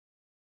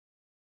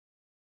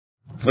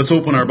Let's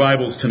open our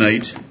Bibles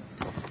tonight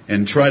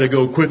and try to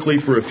go quickly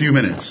for a few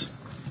minutes,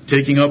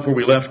 taking up where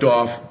we left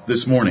off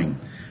this morning.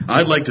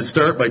 I'd like to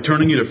start by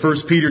turning you to 1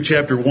 Peter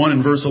chapter 1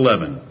 and verse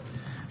 11.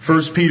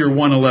 1 Peter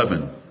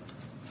 1:11.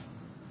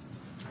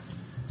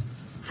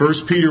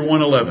 1 Peter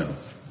 1:11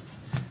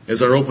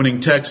 is our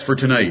opening text for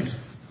tonight.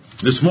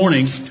 This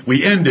morning,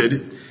 we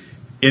ended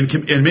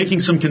in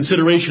making some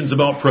considerations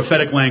about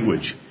prophetic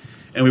language.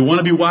 And we want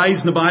to be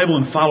wise in the Bible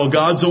and follow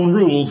God's own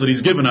rules that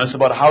He's given us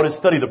about how to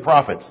study the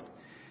prophets.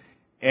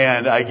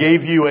 And I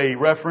gave you a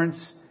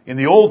reference in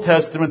the Old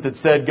Testament that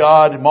said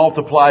God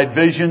multiplied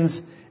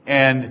visions,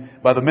 and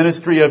by the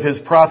ministry of His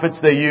prophets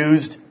they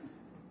used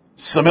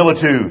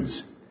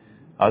similitudes.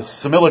 A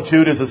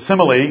similitude is a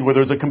simile where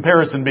there's a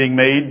comparison being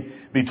made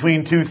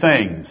between two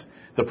things.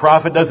 The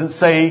prophet doesn't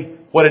say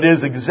what it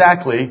is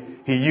exactly.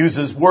 He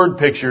uses word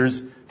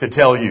pictures to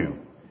tell you.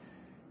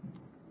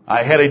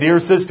 I had a dear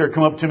sister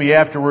come up to me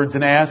afterwards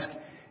and ask,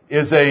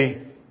 is a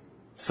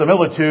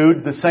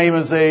similitude the same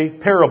as a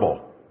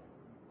parable?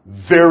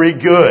 Very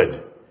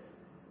good.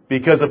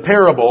 Because a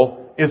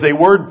parable is a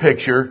word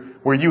picture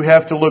where you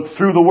have to look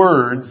through the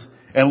words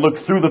and look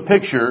through the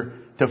picture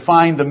to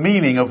find the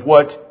meaning of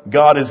what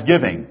God is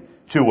giving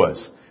to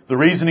us. The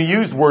reason He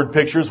used word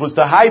pictures was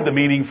to hide the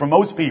meaning from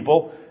most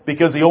people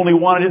because He only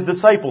wanted His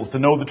disciples to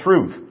know the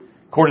truth,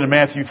 according to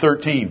Matthew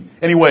 13.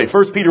 Anyway,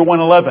 1 Peter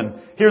 1:11,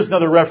 here's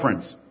another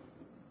reference.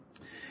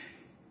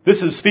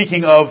 This is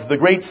speaking of the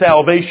great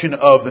salvation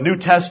of the New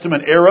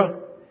Testament era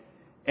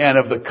and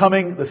of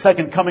the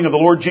second coming of the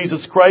Lord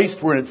Jesus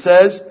Christ, where it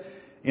says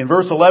in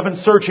verse 11,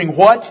 searching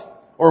what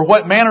or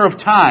what manner of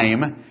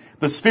time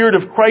the Spirit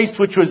of Christ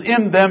which was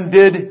in them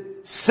did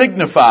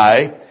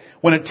signify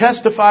when it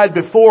testified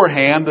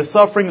beforehand the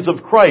sufferings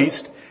of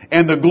Christ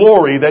and the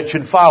glory that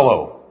should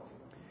follow.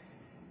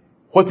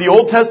 What the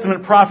Old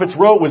Testament prophets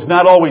wrote was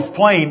not always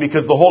plain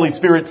because the Holy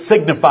Spirit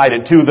signified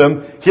it to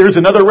them. Here's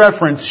another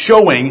reference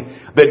showing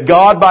that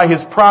God by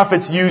His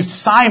prophets used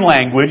sign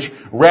language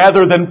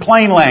rather than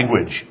plain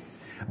language.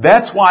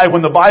 That's why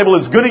when the Bible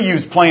is going to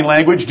use plain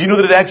language, do you know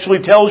that it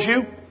actually tells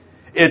you?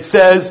 It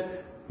says,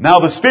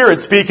 now the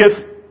Spirit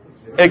speaketh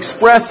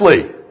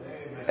expressly.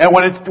 And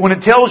when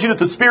it tells you that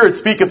the Spirit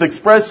speaketh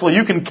expressly,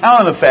 you can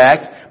count on the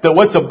fact that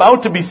what's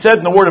about to be said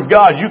in the Word of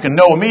God, you can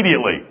know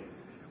immediately.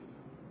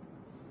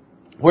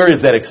 Where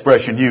is that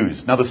expression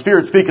used? Now the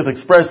Spirit speaketh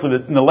expressly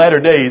that in the latter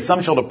days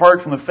some shall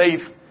depart from the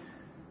faith.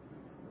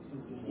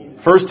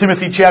 1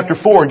 Timothy chapter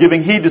 4,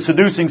 giving heed to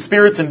seducing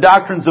spirits and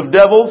doctrines of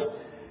devils,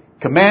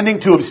 commanding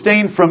to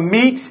abstain from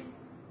meat,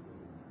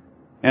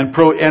 and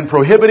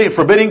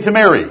forbidding to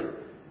marry.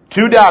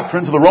 Two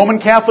doctrines of the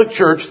Roman Catholic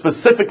Church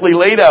specifically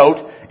laid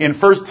out in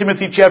 1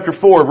 Timothy chapter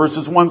 4,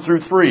 verses 1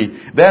 through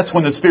 3. That's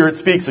when the Spirit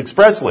speaks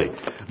expressly.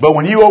 But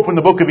when you open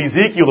the book of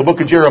Ezekiel, the book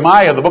of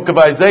Jeremiah, the book of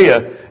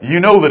Isaiah, you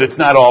know that it's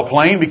not all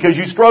plain because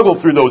you struggle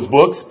through those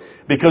books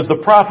because the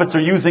prophets are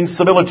using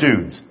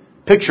similitudes,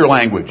 picture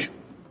language.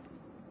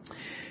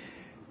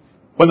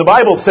 When the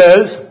Bible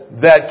says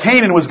that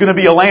Canaan was going to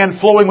be a land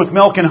flowing with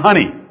milk and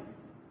honey,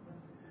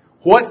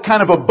 what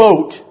kind of a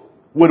boat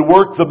would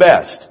work the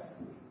best?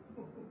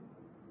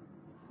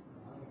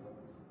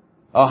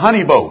 A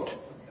honey boat.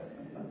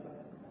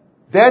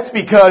 That's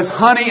because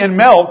honey and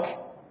milk,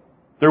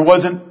 there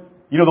wasn't,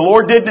 the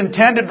Lord didn't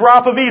intend a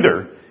drop of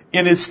either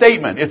in His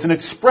statement. It's an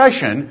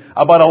expression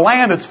about a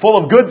land that's full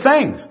of good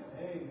things.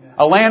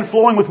 A land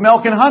flowing with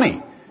milk and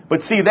honey.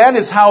 But see, that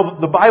is how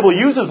the Bible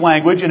uses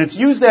language, and it's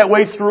used that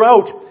way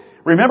throughout.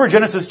 Remember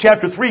Genesis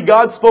chapter 3,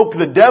 God spoke to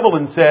the devil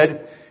and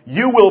said,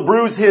 you will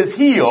bruise his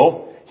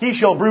heel, he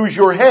shall bruise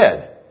your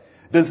head.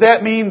 Does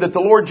that mean that the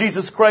Lord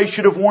Jesus Christ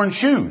should have worn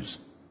shoes?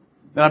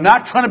 And I'm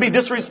not trying to be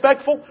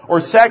disrespectful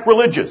or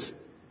sacrilegious.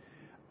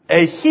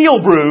 A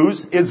heel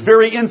bruise is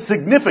very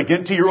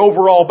insignificant to your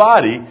overall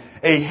body.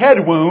 A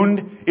head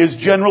wound is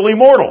generally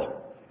mortal.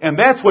 And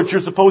that's what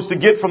you're supposed to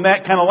get from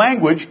that kind of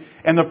language.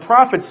 And the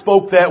prophets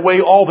spoke that way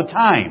all the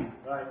time.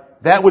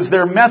 That was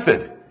their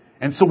method.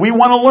 And so we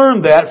want to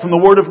learn that from the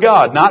Word of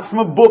God, not from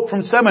a book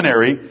from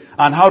seminary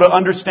on how to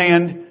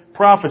understand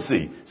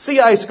prophecy.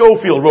 C.I.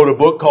 Scofield wrote a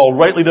book called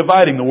Rightly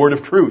Dividing the Word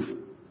of Truth.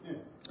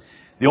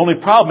 The only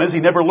problem is he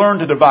never learned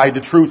to divide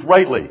the truth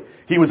rightly.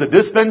 He was a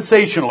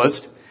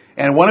dispensationalist,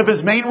 and one of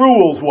his main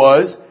rules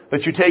was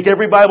that you take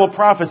every Bible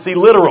prophecy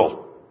literal.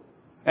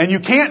 And you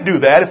can't do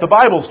that if the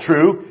Bible's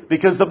true,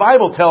 because the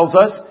Bible tells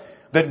us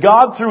that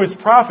God, through His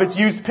prophets,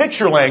 used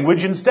picture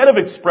language instead of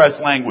express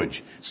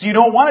language. So you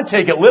don't want to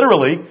take it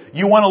literally.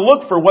 You want to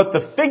look for what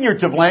the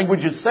figurative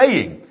language is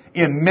saying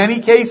in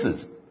many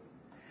cases.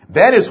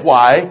 That is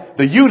why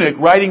the eunuch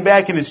riding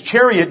back in his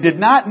chariot did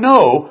not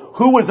know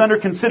who was under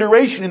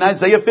consideration in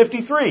Isaiah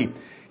 53.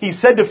 He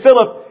said to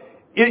Philip,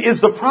 is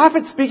the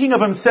prophet speaking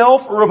of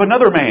himself or of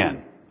another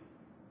man?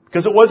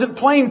 Because it wasn't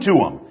plain to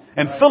him.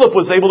 And Philip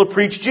was able to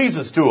preach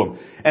Jesus to him.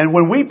 And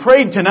when we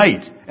prayed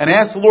tonight and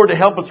asked the Lord to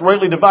help us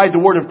rightly divide the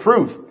word of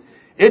truth,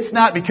 it's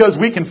not because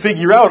we can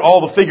figure out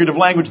all the figurative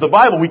language of the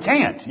Bible. We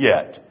can't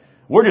yet.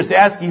 We're just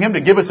asking Him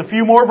to give us a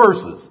few more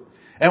verses.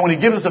 And when He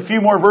gives us a few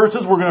more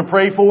verses, we're going to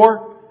pray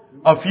for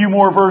a few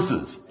more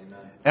verses.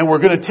 And we're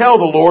going to tell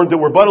the Lord that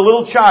we're but a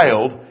little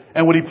child,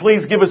 and would He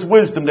please give us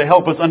wisdom to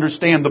help us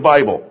understand the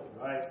Bible.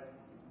 Right.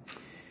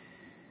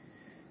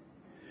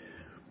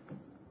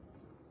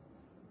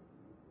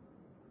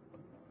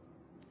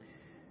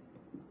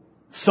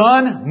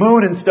 Sun,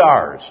 moon, and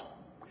stars.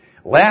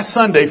 Last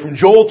Sunday from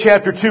Joel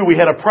chapter 2 we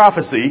had a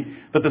prophecy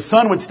that the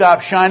sun would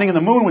stop shining and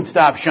the moon would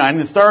stop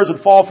shining, the stars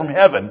would fall from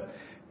heaven.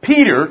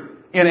 Peter,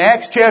 in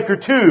Acts chapter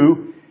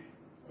 2,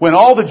 when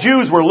all the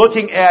Jews were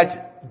looking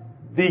at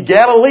the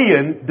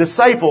Galilean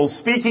disciples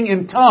speaking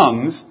in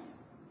tongues,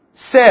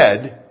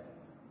 said,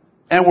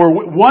 and were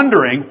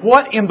wondering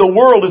what in the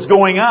world is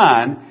going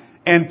on,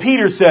 and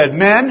Peter said,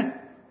 "Men,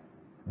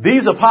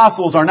 these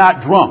apostles are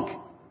not drunk,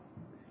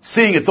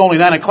 seeing it's only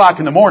 9 o'clock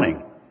in the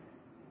morning.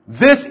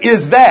 This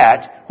is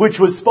that which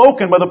was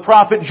spoken by the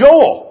prophet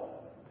Joel."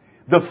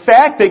 The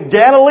fact that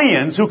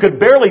Galileans who could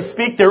barely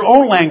speak their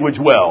own language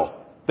well,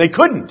 they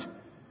couldn't.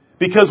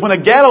 Because when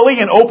a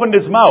Galilean opened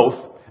his mouth,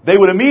 they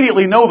would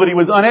immediately know that he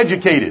was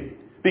uneducated.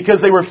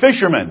 Because they were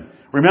fishermen.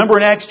 Remember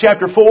in Acts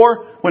chapter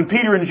 4, when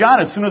Peter and John,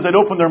 as soon as they'd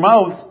opened their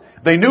mouths,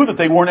 they knew that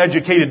they weren't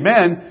educated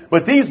men,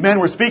 but these men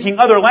were speaking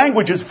other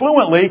languages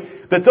fluently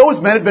that those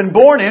men had been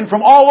born in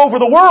from all over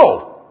the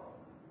world.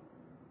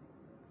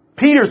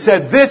 Peter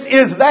said, "This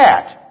is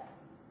that."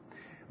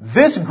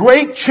 This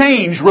great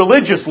change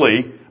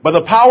religiously, by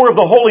the power of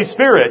the Holy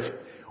Spirit,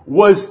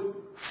 was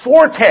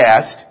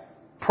forecast,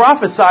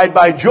 prophesied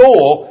by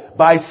Joel,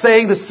 by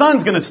saying the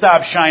sun's going to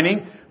stop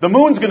shining, the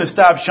moon's going to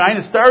stop shining,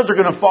 the stars are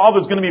going to fall,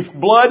 there's going to be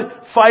blood,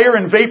 fire,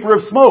 and vapor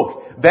of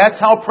smoke. That's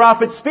how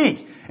prophets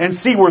speak. And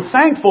see, we're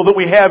thankful that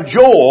we have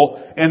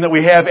Joel and that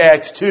we have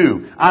Acts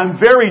 2. I'm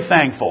very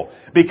thankful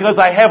because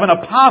I have an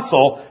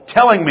apostle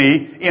telling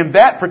me in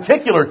that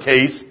particular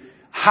case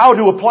how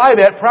to apply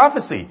that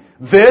prophecy.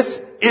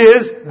 This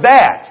is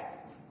that.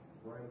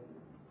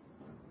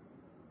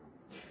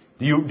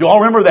 Do you all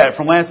remember that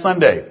from last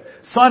Sunday?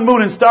 Sun,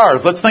 moon, and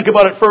stars. Let's think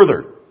about it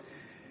further.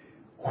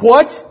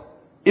 What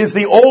is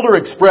the older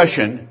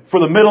expression for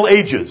the Middle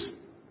Ages?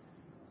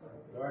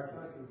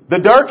 The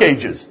Dark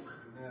Ages.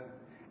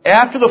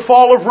 After the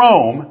fall of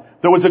Rome,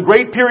 there was a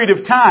great period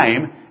of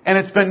time, and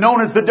it's been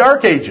known as the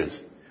Dark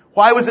Ages.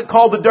 Why was it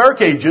called the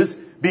Dark Ages?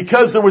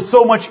 Because there was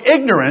so much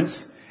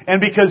ignorance, and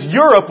because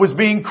Europe was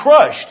being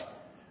crushed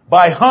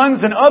by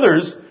Huns and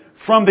others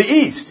from the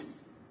East.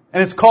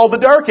 And it's called the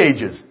Dark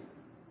Ages.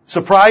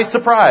 Surprise,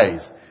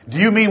 surprise. Do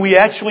you mean we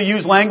actually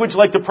use language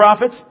like the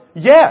prophets?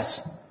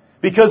 Yes.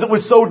 Because it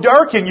was so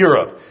dark in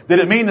Europe. Did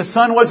it mean the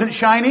sun wasn't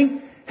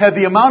shining? Had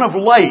the amount of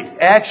light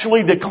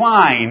actually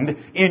declined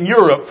in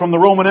Europe from the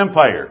Roman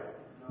Empire?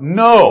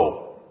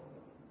 No.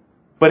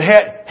 But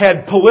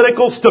had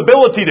political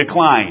stability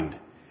declined?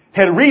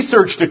 Had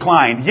research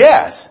declined?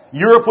 Yes.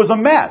 Europe was a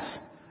mess.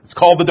 It's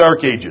called the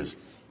Dark Ages.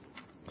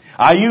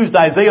 I used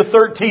Isaiah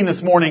 13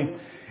 this morning,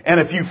 and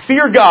if you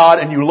fear God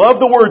and you love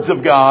the words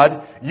of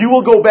God, you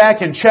will go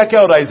back and check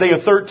out Isaiah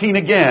 13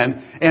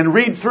 again and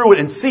read through it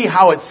and see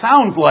how it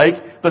sounds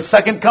like the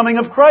second coming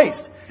of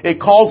Christ. It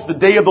calls the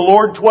day of the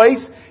Lord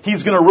twice.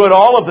 He's going to root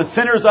all of the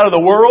sinners out of the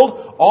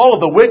world, all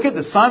of the wicked.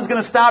 The sun's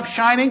going to stop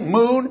shining,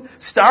 moon,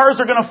 stars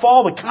are going to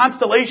fall, the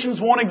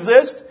constellations won't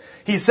exist.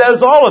 He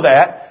says all of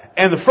that,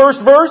 and the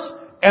first verse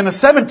and the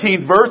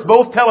 17th verse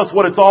both tell us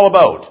what it's all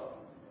about.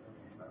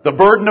 The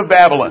burden of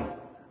Babylon.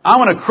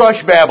 I'm going to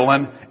crush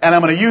Babylon, and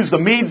I'm going to use the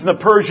Medes and the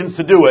Persians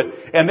to do it.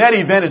 And that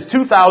event is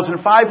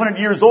 2,500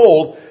 years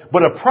old.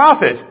 But a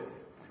prophet,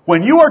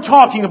 when you are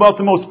talking about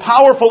the most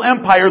powerful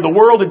empire the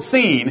world had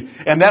seen,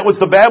 and that was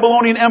the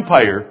Babylonian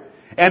Empire,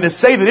 and to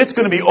say that it's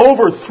going to be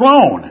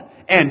overthrown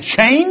and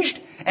changed,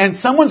 and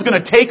someone's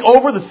going to take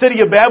over the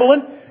city of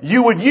Babylon,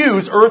 you would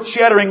use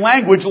earth-shattering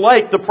language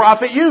like the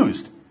prophet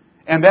used.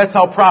 And that's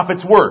how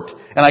prophets worked.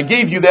 And I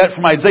gave you that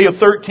from Isaiah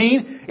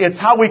 13. It's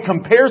how we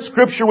compare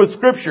Scripture with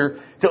Scripture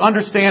to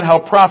understand how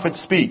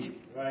prophets speak.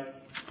 Right.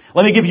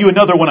 Let me give you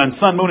another one on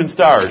sun, moon, and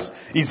stars.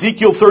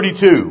 Ezekiel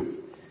 32.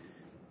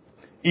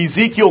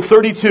 Ezekiel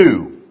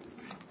 32.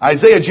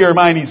 Isaiah,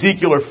 Jeremiah, and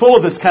Ezekiel are full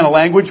of this kind of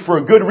language for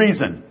a good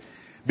reason.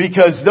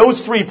 Because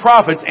those three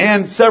prophets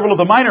and several of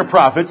the minor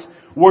prophets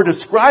were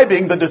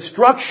describing the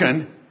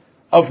destruction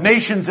of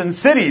nations and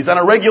cities on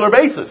a regular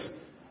basis.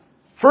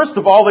 First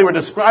of all, they were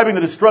describing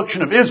the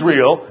destruction of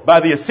Israel by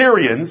the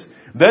Assyrians,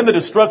 then the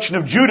destruction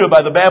of Judah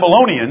by the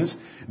Babylonians,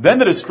 then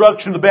the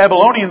destruction of the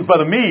Babylonians by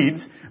the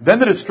Medes, then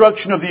the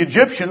destruction of the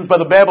Egyptians by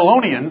the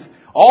Babylonians.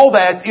 All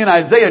that's in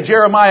Isaiah,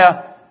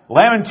 Jeremiah,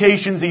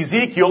 Lamentations,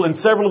 Ezekiel, and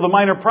several of the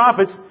minor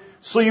prophets.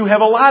 So you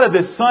have a lot of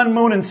this sun,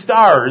 moon, and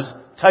stars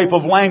type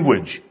of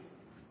language.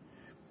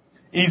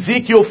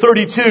 Ezekiel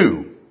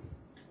 32,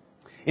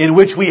 in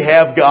which we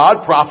have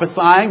God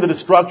prophesying the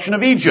destruction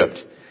of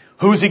Egypt.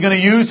 Who's he going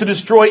to use to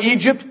destroy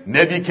Egypt?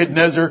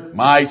 Nebuchadnezzar,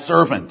 my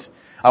servant.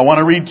 I want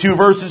to read two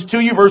verses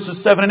to you,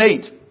 verses 7 and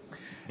 8.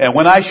 And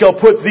when I shall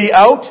put thee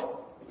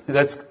out,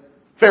 that's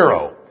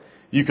Pharaoh.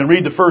 You can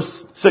read the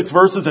first 6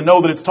 verses and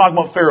know that it's talking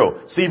about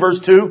Pharaoh. See verse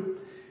 2?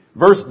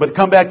 But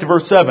come back to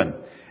verse 7.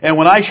 And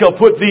when I shall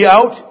put thee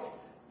out,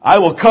 I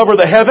will cover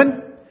the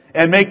heaven,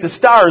 and make the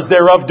stars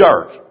thereof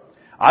dark.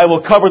 I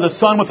will cover the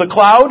sun with a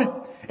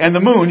cloud, and the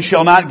moon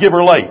shall not give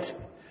her light.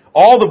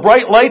 All the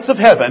bright lights of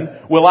heaven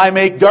will I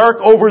make dark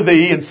over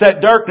thee, and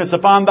set darkness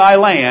upon thy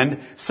land,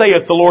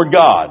 saith the Lord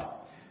God.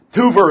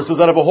 2 verses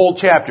out of a whole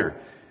chapter.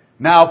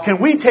 Now,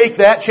 can we take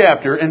that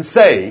chapter and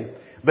say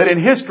that in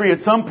history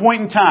at some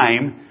point in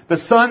time, the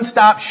sun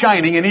stopped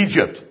shining in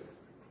Egypt?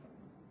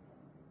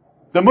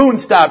 The moon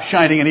stopped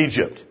shining in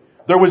Egypt.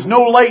 There was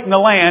no light in the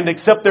land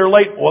except their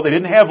light. Well, they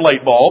didn't have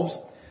light bulbs,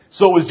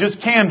 so it was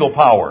just candle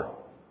power.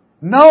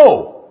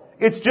 No!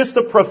 It's just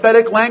the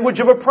prophetic language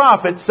of a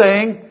prophet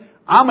saying,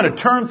 I'm going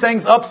to turn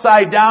things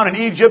upside down in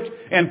Egypt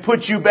and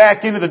put you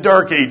back into the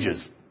dark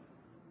ages.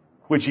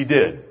 Which he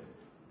did.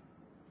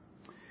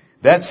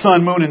 That's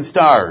sun, moon, and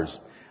stars.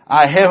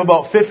 I have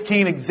about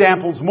 15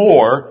 examples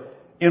more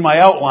in my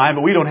outline,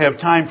 but we don't have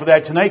time for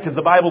that tonight because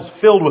the Bible's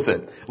filled with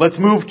it. Let's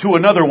move to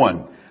another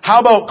one. How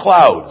about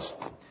clouds?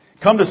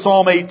 Come to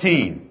Psalm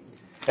 18.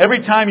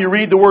 Every time you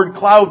read the word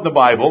cloud in the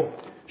Bible,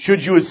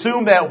 should you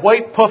assume that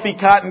white puffy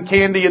cotton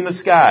candy in the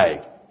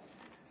sky?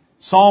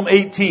 Psalm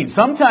 18.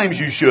 Sometimes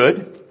you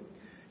should.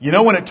 You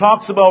know, when it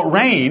talks about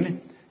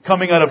rain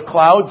coming out of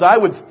clouds, I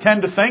would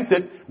tend to think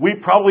that we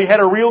probably had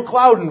a real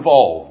cloud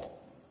involved.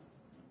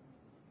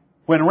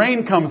 When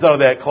rain comes out of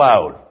that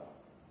cloud.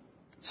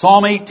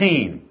 Psalm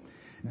 18.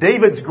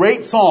 David's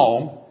great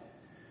psalm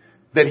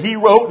that he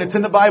wrote, and it's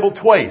in the Bible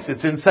twice.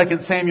 It's in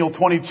 2 Samuel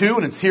 22,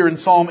 and it's here in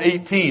Psalm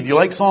 18. Do you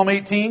like Psalm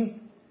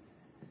 18?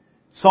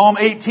 Psalm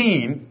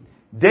 18,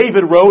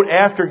 David wrote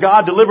after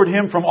God delivered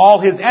him from all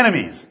his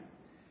enemies.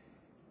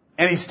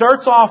 And he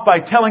starts off by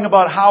telling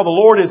about how the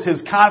Lord is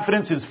his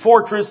confidence, his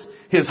fortress,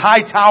 his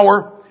high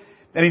tower,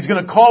 and he's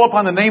going to call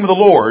upon the name of the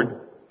Lord.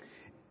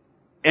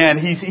 And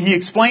he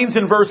explains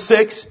in verse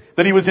 6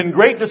 that he was in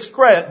great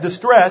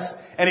distress,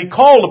 and he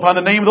called upon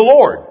the name of the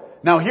Lord.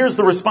 Now here's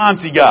the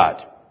response he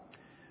got.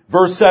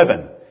 Verse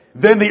 7,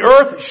 Then the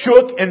earth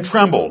shook and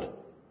trembled.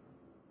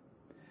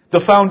 The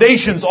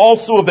foundations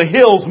also of the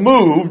hills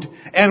moved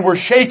and were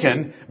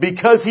shaken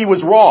because he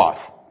was wroth.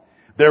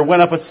 There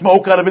went up a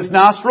smoke out of his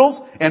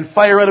nostrils, and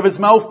fire out of his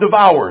mouth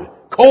devoured.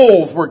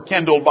 Coals were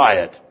kindled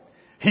by it.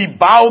 He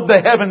bowed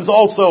the heavens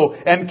also,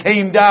 and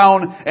came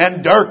down,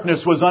 and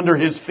darkness was under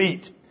his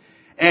feet.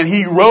 And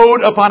he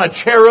rode upon a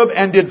cherub,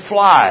 and did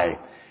fly.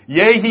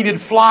 Yea, he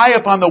did fly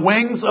upon the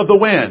wings of the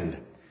wind.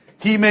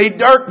 He made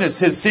darkness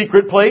his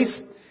secret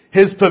place.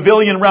 His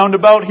pavilion round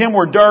about him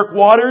were dark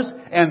waters,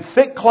 and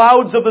thick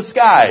clouds of the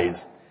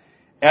skies.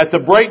 At the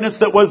brightness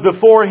that was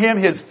before him,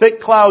 his thick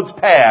clouds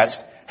passed,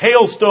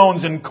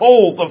 hailstones and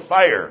coals of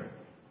fire.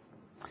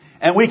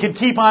 And we could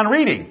keep on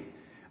reading.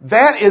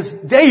 That is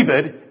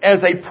David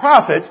as a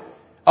prophet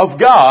of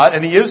God,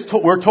 and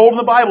we're told in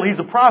the Bible he's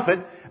a prophet.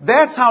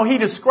 That's how he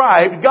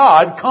described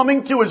God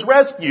coming to his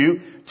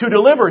rescue to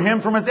deliver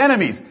him from his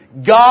enemies.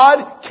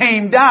 God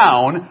came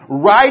down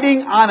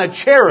riding on a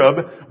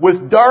cherub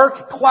with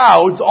dark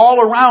clouds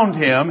all around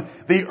him.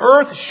 The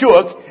earth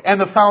shook and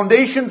the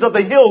foundations of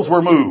the hills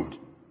were moved.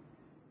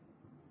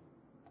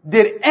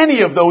 Did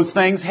any of those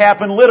things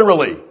happen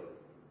literally?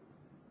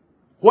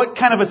 What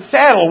kind of a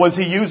saddle was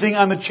he using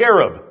on the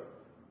cherub?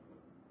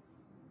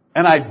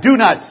 And I do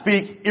not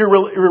speak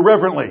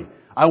irreverently.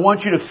 I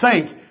want you to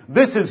think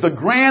this is the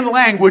grand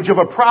language of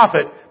a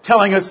prophet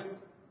telling us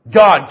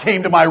God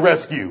came to my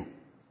rescue.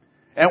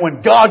 And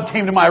when God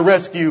came to my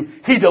rescue,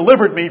 He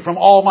delivered me from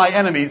all my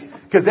enemies,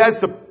 because that's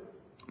the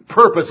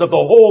purpose of the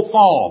whole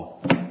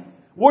psalm.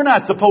 We're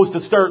not supposed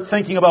to start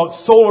thinking about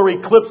solar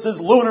eclipses,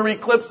 lunar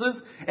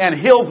eclipses, and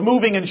hills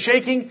moving and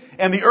shaking,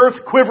 and the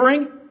earth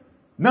quivering.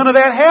 None of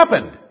that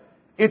happened.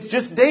 It's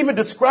just David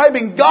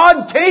describing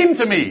God came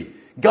to me.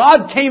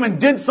 God came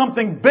and did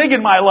something big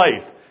in my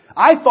life.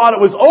 I thought it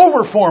was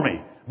over for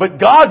me, but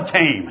God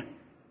came.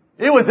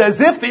 It was as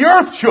if the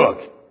earth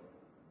shook.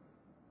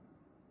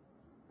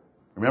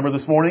 Remember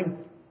this morning?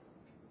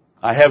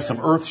 I have some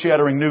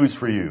earth-shattering news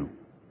for you.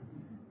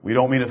 We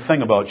don't mean a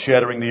thing about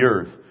shattering the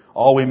earth.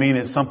 All we mean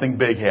is something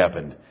big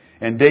happened.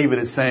 And David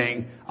is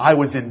saying, I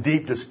was in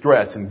deep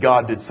distress and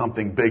God did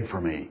something big for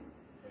me.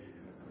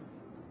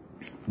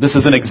 This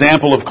is an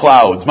example of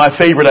clouds. My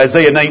favorite,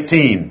 Isaiah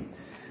 19.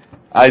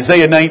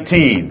 Isaiah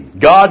 19.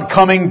 God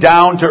coming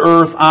down to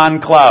earth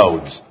on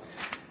clouds.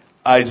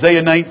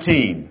 Isaiah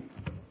 19.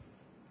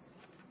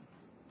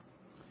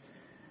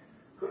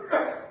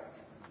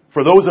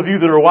 For those of you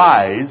that are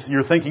wise,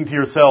 you're thinking to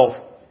yourself,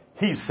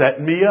 He's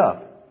setting me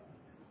up.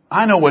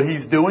 I know what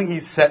He's doing.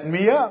 He's setting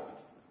me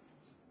up.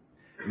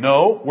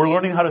 No, we're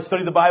learning how to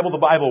study the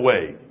Bible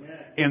way.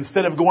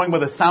 Instead of going by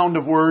the sound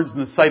of words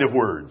and the sight of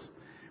words.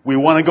 We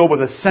want to go by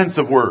the sense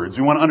of words.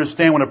 We want to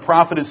understand when a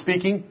prophet is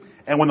speaking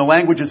and when the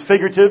language is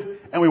figurative,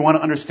 and we want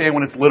to understand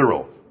when it's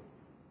literal.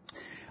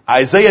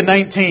 Isaiah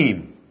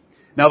 19.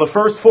 Now the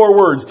first 4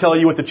 words tell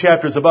you what the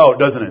chapter's about,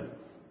 doesn't it?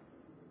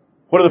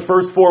 What are the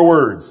first 4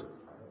 words?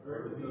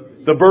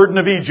 The burden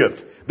of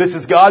Egypt. This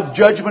is God's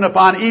judgment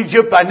upon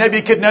Egypt by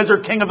Nebuchadnezzar,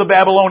 king of the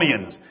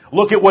Babylonians.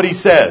 Look at what he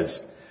says.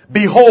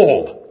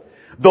 Behold,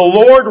 the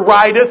Lord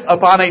rideth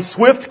upon a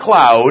swift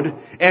cloud,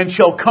 and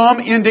shall come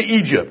into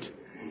Egypt.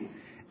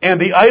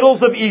 And the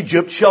idols of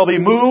Egypt shall be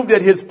moved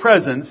at his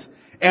presence,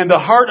 and the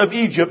heart of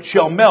Egypt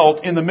shall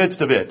melt in the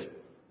midst of it.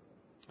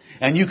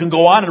 And you can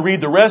go on and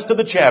read the rest of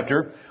the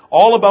chapter,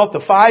 all about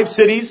the 5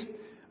 cities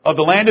of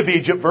the land of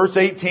Egypt, verse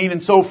 18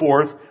 and so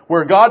forth,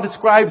 where God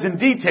describes in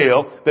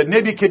detail that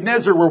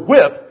Nebuchadnezzar will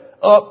whip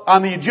up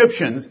on the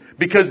Egyptians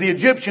because the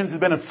Egyptians have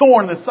been a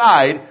thorn in the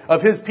side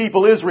of his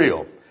people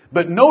Israel.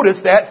 But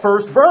notice that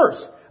first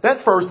verse.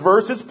 That first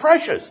verse is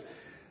precious.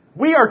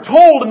 We are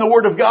told in the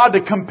Word of God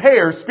to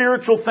compare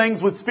spiritual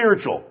things with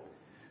spiritual.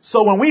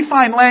 So when we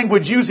find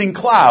language using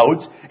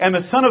clouds and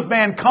the Son of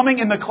Man coming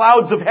in the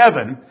clouds of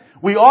heaven,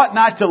 we ought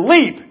not to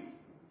leap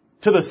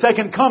to the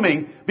second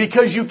coming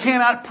because you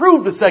cannot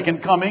prove the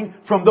second coming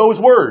from those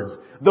words.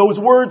 Those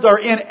words are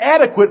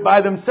inadequate by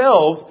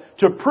themselves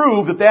to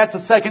prove that that's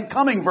a second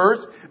coming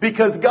verse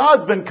because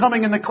God's been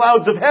coming in the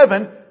clouds of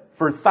heaven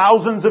for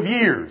thousands of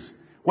years.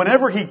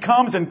 Whenever He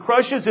comes and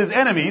crushes His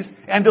enemies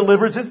and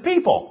delivers His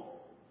people.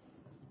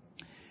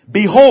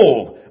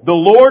 Behold, the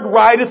Lord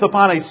rideth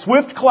upon a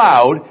swift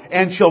cloud,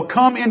 and shall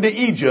come into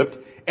Egypt,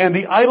 and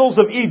the idols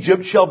of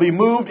Egypt shall be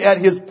moved at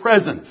His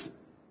presence.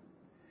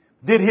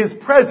 Did His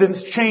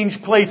presence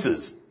change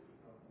places?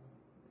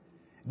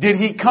 Did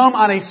He come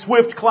on a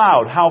swift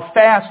cloud? How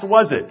fast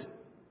was it?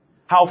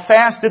 How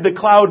fast did the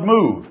cloud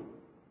move?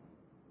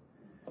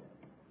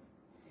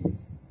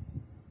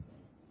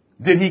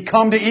 Did He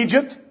come to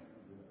Egypt?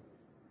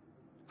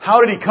 How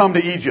did He come to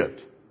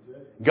Egypt?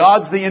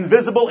 God's the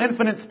invisible,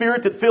 infinite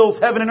Spirit that fills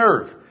heaven and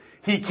earth.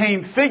 He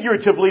came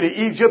figuratively to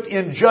Egypt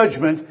in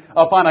judgment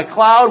upon a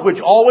cloud which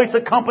always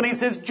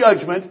accompanies His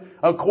judgment,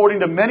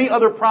 according to many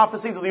other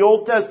prophecies of the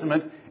Old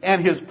Testament,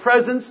 and His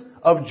presence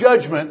of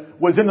judgment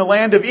was in the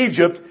land of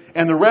Egypt,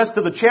 and the rest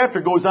of the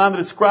chapter goes on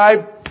to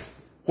describe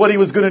what He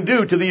was going to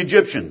do to the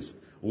Egyptians.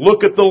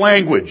 Look at the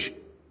language.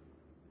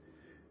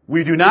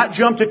 We do not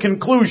jump to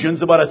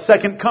conclusions about a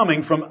second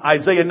coming from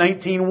Isaiah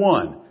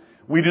 19:1.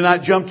 We do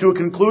not jump to a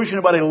conclusion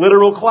about a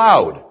literal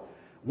cloud.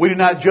 We do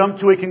not jump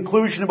to a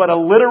conclusion about a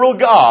literal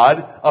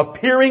God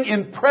appearing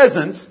in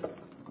presence.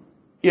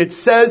 It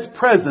says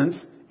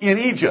presence in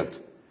Egypt.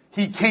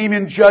 He came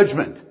in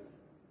judgment.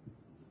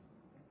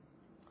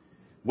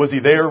 Was He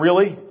there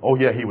really? Oh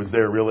yeah, He was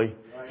there really.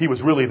 He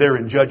was really there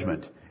in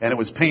judgment. And it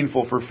was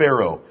painful for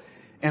Pharaoh.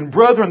 And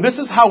brethren, this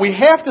is how we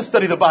have to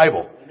study the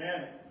Bible.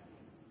 Amen.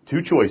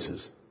 2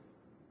 choices.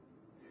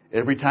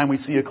 Every time we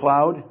see a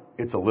cloud,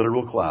 it's a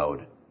literal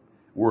cloud.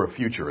 We're a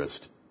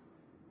futurist.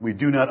 We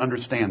do not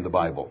understand the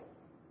Bible.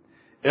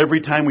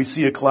 Every time we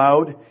see a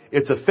cloud,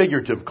 it's a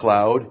figurative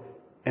cloud,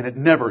 and it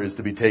never is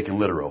to be taken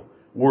literal.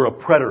 We're a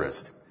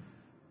preterist.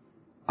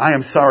 I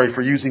am sorry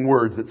for using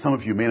words that some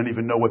of you may not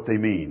even know what they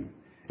mean.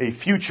 A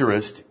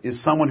futurist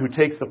is someone who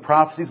takes the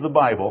prophecies of the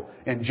Bible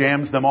and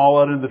jams them all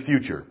out into the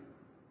future.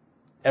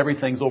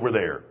 Everything's over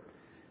there.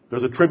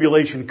 There's a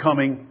tribulation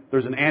coming.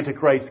 There's an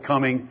antichrist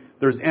coming.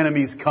 There's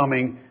enemies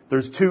coming.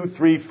 There's 2,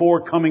 3,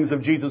 4 comings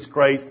of Jesus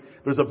Christ.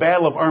 There's a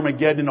battle of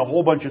Armageddon and a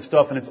whole bunch of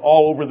stuff, and it's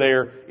all over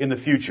there in the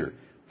future.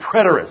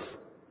 Preterists.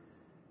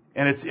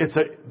 And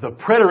the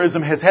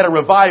preterism has had a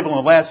revival in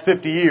the last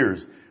 50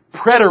 years.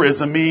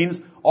 Preterism means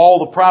all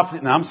the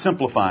prophecies, now I'm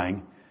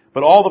simplifying,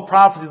 but all the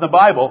prophecies in the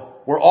Bible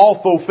were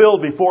all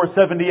fulfilled before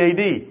 70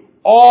 AD.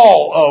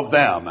 All of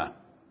them.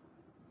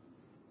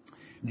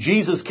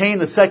 Jesus came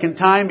the second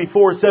time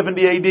before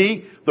 70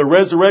 AD. The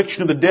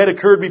resurrection of the dead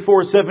occurred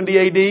before 70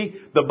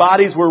 AD. The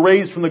bodies were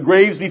raised from the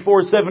graves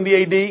before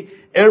 70 AD.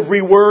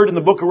 Every word in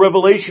the book of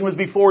Revelation was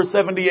before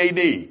 70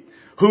 AD.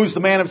 Who's the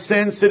man of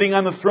sin sitting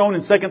on the throne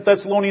in 2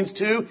 Thessalonians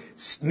 2?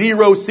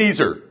 Nero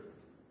Caesar.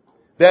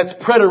 That's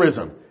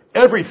preterism.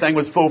 Everything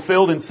was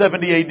fulfilled in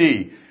 70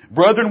 AD.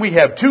 Brethren, we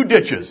have 2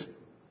 ditches.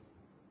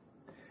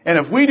 And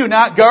if we do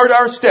not guard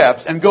our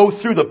steps and go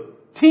through the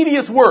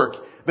tedious work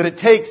that it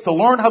takes to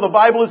learn how the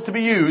Bible is to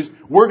be used,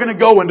 we're going to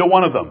go into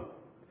one of them.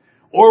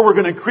 Or we're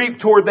going to creep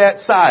toward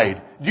that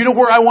side. Do you know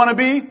where I want to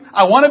be?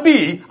 I want to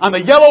be on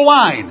the yellow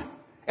line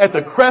at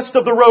the crest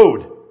of the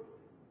road.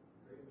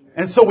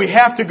 And so we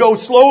have to go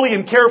slowly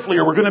and carefully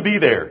or we're going to be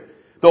there.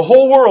 The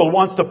whole world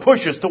wants to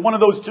push us to one of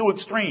those 2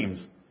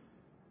 extremes.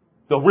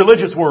 The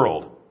religious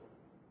world.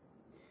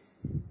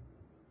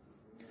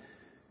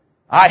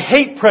 I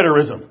hate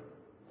preterism.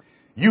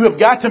 You have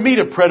got to meet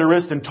a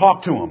preterist and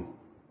talk to him.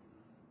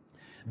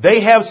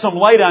 They have some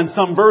light on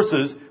some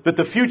verses that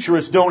the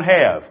futurists don't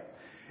have.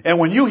 And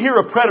when you hear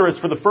a preterist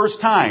for the first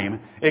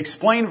time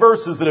explain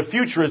verses that a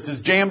futurist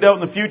is jammed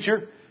out in the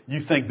future,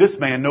 you think this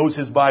man knows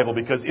his Bible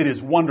because it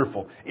is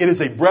wonderful. It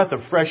is a breath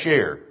of fresh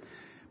air.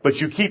 But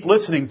you keep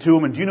listening to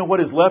him, and do you know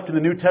what is left in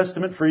the New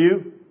Testament for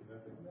you?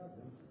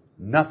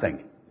 Nothing.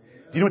 Do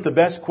you know what the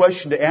best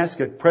question to ask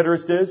a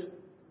preterist is?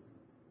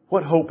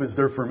 What hope is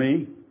there for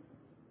me?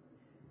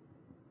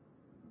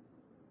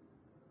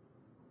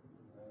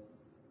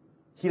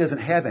 He doesn't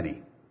have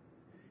any.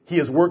 He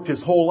has worked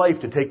his whole life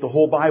to take the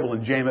whole Bible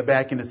and jam it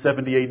back into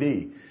 70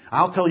 AD.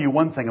 I'll tell you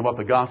one thing about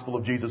the gospel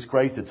of Jesus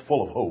Christ. It's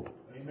full of hope.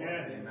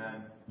 Amen.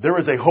 there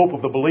is a hope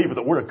of the believer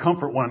that we're to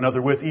comfort one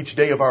another with each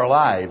day of our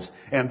lives.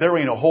 And there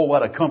ain't a whole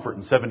lot of comfort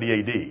in 70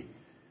 AD.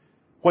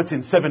 What's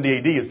in 70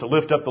 AD is to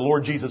lift up the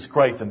Lord Jesus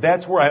Christ. And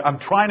that's where I'm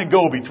trying to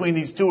go between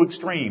these two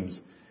extremes.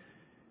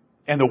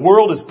 And the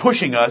world is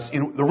pushing us,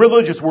 the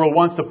religious world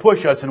wants to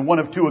push us in one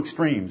of two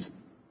extremes.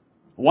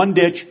 One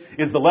ditch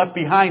is the Left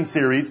Behind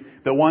series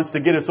that wants to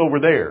get us over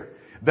there.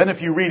 Then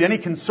if you read any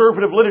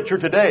conservative literature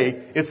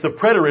today, it's the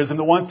preterism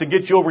that wants to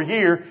get you over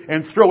here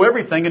and throw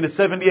everything into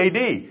 70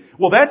 AD.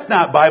 Well, that's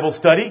not Bible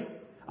study.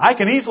 I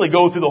can easily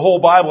go through the whole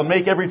Bible and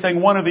make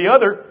everything one or the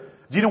other.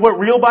 Do you know what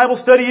real Bible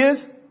study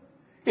is?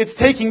 It's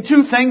taking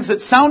two things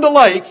that sound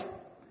alike,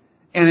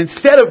 and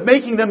instead of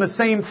making them the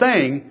same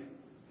thing,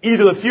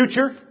 either the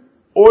future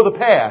or the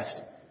past,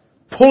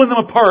 pulling them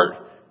apart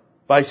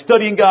by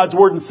studying God's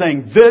Word and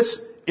saying, this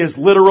is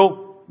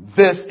literal,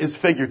 this is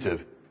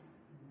figurative.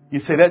 You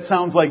say, that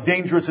sounds like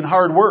dangerous and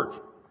hard work.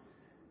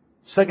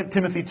 2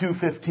 Timothy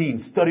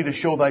 2:15, study to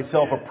show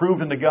thyself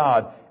approved unto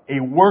God,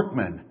 a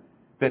workman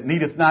that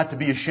needeth not to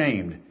be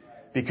ashamed.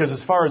 Because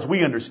as far as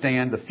we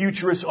understand, the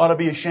futurists ought to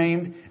be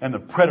ashamed and the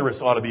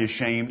preterists ought to be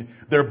ashamed.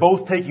 They're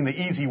both taking the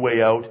easy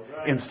way out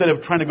instead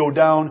of trying to go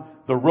down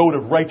the road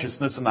of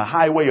righteousness and the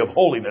highway of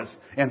holiness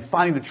and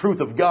finding the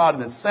truth of God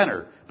in the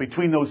center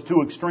between those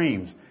two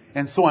extremes.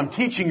 And so I'm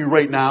teaching you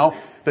right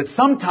now that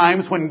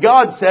sometimes when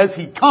God says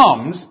He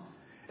comes,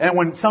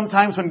 and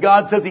sometimes when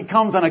God says He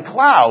comes on a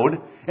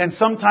cloud, and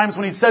sometimes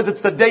when He says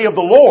it's the day of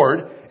the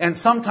Lord, and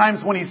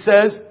sometimes when He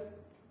says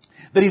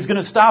that He's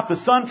going to stop the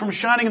sun from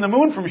shining and the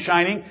moon from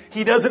shining,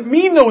 He doesn't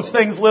mean those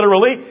things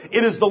literally.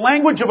 It is the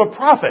language of a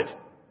prophet.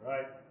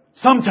 Right.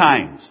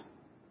 Sometimes.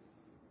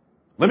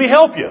 Let me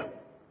help you.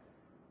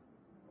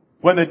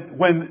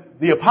 When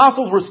the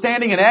apostles were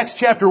standing in Acts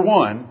chapter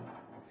 1,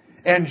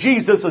 and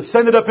Jesus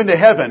ascended up into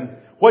heaven,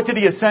 what did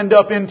He ascend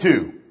up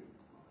into?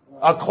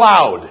 A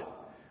cloud.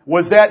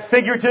 Was that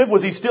figurative?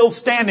 Was He still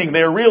standing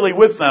there really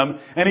with them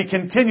and He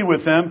continued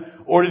with them?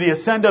 Or did He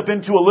ascend up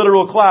into a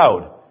literal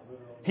cloud?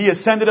 He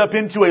ascended up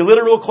into a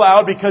literal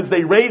cloud because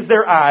they raised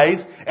their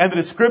eyes, and the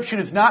description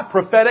is not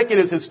prophetic, it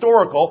is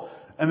historical.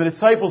 And the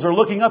disciples are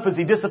looking up as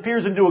He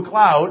disappears into a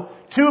cloud.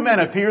 Two men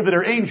appear that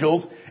are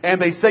angels,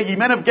 and they say, ye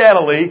men of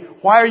Galilee,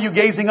 why are you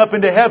gazing up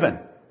into heaven?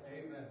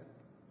 Amen.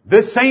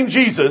 This same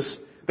Jesus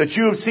that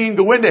you have seen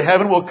go into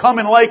heaven will come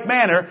in like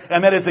manner,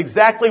 and that is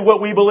exactly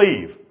what we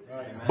believe.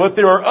 But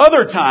there are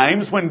other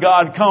times when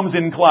God comes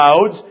in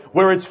clouds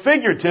where it's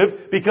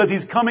figurative because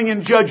He's coming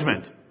in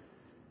judgment.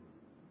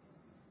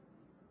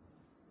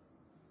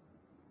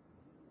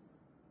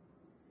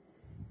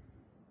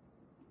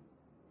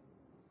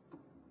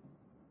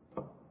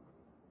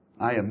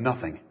 I am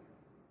nothing.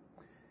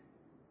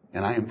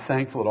 And I am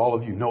thankful that all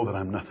of you know that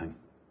I'm nothing.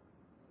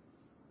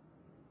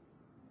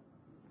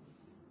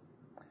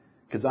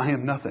 Because I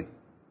am nothing.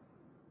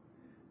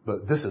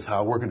 But this is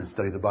how we're going to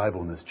study the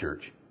Bible in this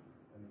church.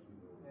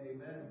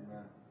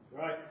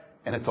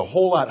 And it's a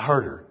whole lot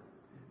harder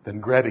than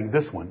grabbing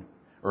this one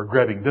or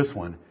grabbing this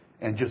one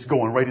and just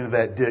going right into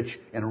that ditch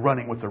and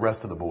running with the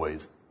rest of the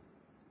boys.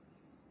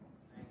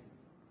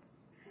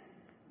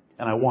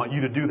 And I want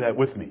you to do that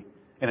with me.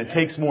 And it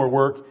takes more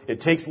work.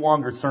 It takes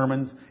longer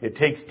sermons. It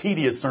takes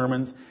tedious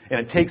sermons. And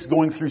it takes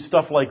going through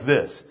stuff like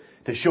this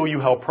to show you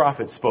how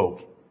prophets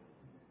spoke.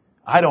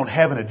 I don't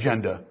have an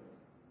agenda.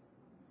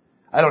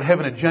 I don't have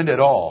an agenda at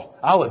all.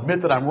 I'll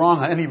admit that I'm wrong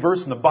on any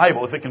verse in the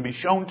Bible if it can be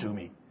shown to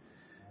me.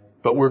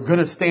 But we're going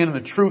to stand in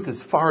the truth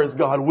as far as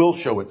God will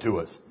show it to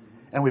us.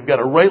 And we've got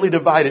to rightly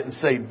divide it and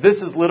say,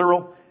 this is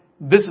literal,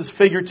 this is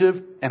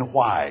figurative, and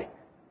why.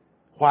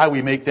 Why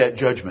we make that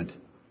judgment.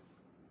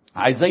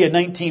 Isaiah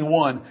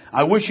 19:1,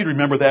 I wish you'd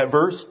remember that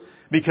verse,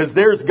 because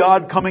there's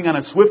God coming on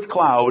a swift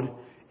cloud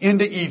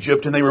into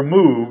Egypt, and they were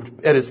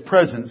moved at His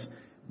presence,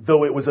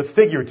 though it was a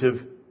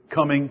figurative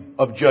coming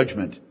of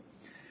judgment.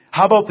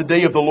 How about the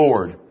day of the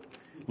Lord?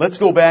 Let's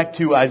go back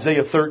to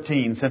Isaiah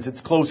 13, since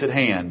it's close at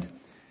hand.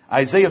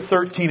 Isaiah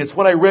 13, it's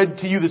what I read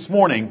to you this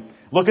morning.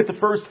 Look at the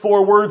first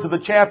 4 words of the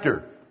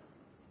chapter.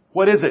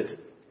 What is it?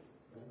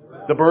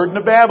 The burden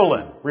of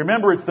Babylon.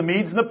 Remember, it's the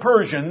Medes and the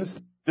Persians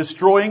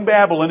destroying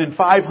Babylon in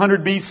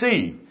 500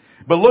 BC.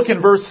 But look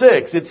in verse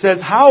 6. It says,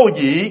 howl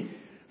ye,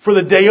 for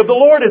the day of the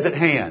Lord is at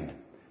hand.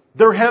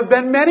 There have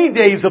been many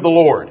days of the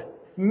Lord.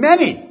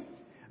 Many.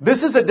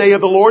 This is a day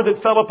of the Lord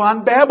that fell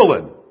upon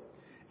Babylon.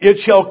 It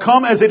shall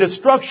come as a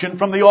destruction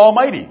from the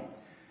Almighty.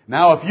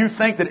 Now, if you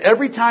think that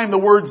every time the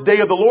words day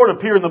of the Lord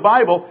appear in the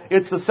Bible,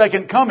 it's the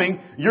second coming,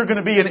 you're going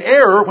to be in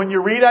error when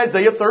you read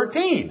Isaiah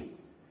 13.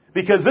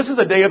 Because this is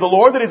a day of the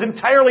Lord that is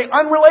entirely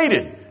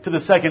unrelated to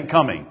the second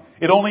coming.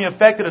 It only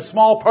affected a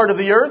small part of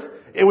the earth.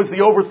 It was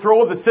the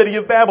overthrow of the city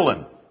of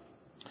Babylon.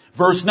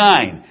 Verse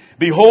 9,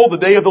 behold, the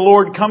day of the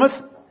Lord cometh,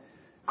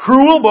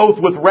 cruel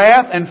both with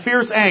wrath and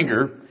fierce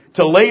anger,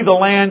 to lay the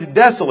land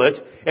desolate,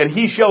 and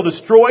He shall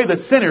destroy the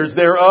sinners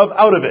thereof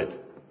out of it.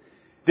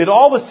 Did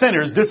all the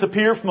sinners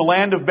disappear from the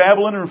land of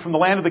Babylon and from the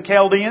land of the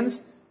Chaldeans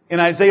in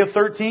Isaiah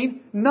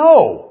 13?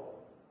 No.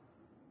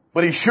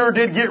 But He sure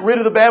did get rid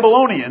of the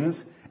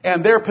Babylonians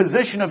and their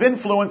position of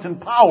influence and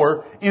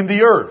power in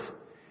the earth.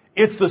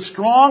 It's the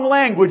strong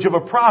language of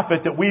a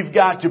prophet that we've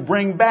got to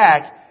bring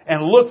back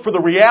and look for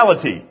the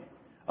reality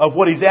of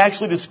what he's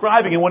actually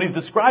describing. And what he's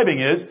describing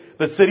is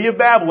the city of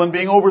Babylon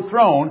being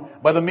overthrown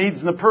by the Medes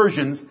and the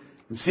Persians.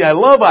 And see, I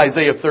love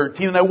Isaiah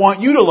 13, and I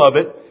want you to love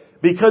it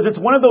because it's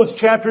one of those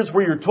chapters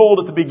where you're told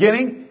at the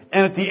beginning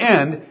and at the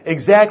end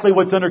exactly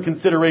what's under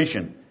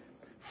consideration.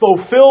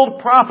 Fulfilled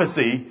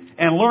prophecy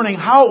and learning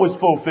how it was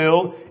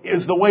fulfilled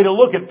is the way to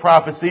look at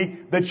prophecy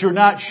that you're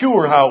not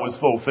sure how it was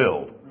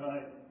fulfilled.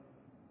 Right.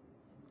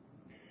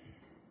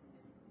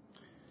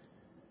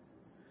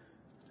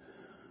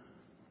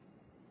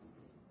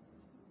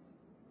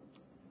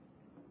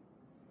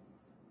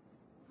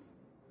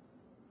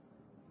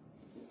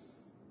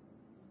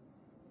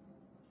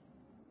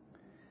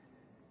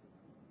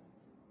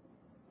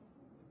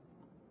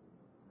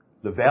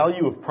 The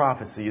value of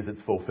prophecy is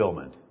its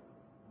fulfillment.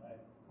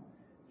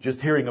 Just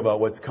hearing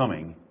about what's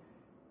coming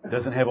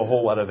doesn't have a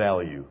whole lot of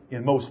value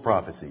in most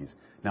prophecies.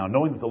 Now,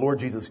 knowing that the Lord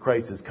Jesus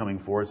Christ is coming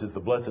for us is the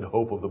blessed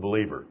hope of the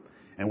believer.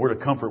 And we're to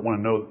comfort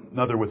one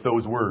another with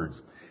those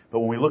words. But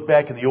when we look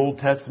back in the Old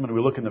Testament,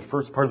 we look in the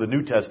first part of the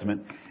New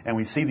Testament, and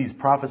we see these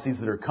prophecies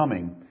that are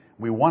coming,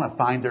 we want to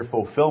find their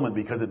fulfillment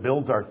because it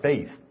builds our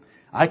faith.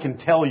 I can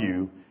tell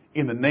you,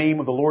 in the name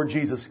of the Lord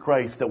Jesus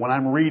Christ, that when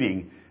I'm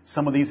reading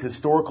some of these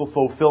historical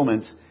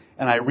fulfillments,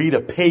 and I read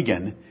a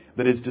pagan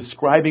that is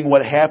describing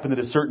what happened at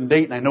a certain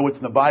date, and I know it's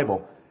in the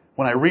Bible,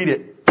 when I read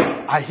it,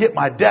 I hit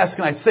my desk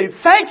and I say,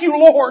 thank you,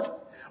 Lord.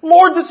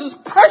 Lord, this is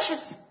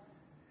precious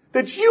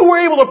that you were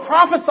able to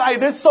prophesy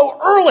this so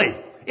early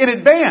in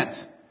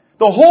advance.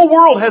 The whole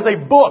world has a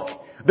book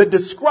that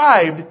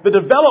described the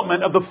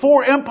development of the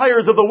four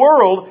empires of the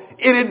world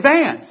in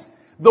advance.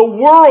 The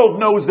world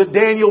knows that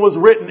Daniel was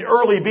written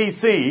early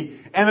BC,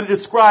 and it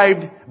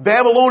described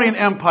Babylonian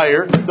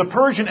Empire, the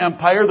Persian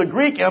Empire, the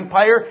Greek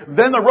Empire,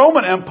 then the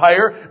Roman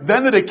Empire,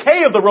 then the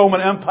decay of the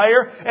Roman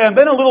Empire, and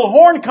then a little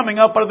horn coming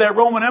up out of that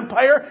Roman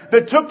Empire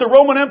that took the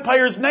Roman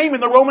Empire's name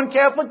in the Roman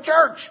Catholic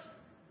Church.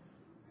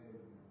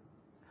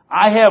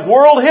 I have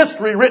world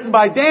history written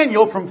by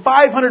Daniel from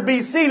 500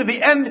 BC to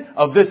the end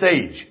of this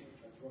age.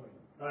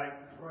 Right.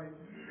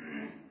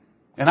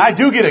 And I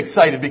do get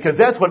excited because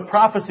that's what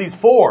prophecy's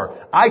for.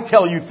 I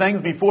tell you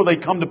things before they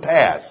come to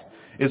pass,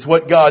 is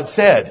what God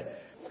said.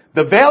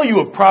 The value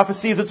of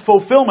prophecy is its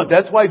fulfillment.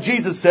 That's why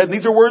Jesus said, and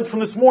these are words from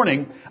this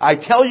morning, I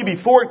tell you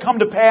before it come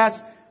to pass,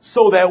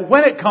 so that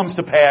when it comes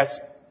to pass,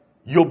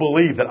 you'll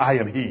believe that I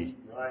am He.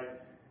 Right.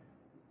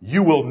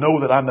 You will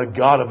know that I'm the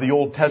God of the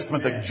Old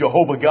Testament, the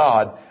Jehovah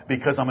God,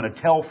 because I'm going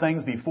to tell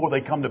things before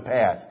they come to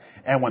pass.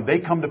 And when they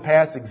come to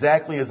pass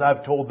exactly as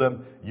I've told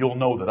them, you'll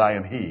know that I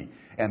am He.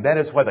 And that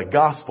is why the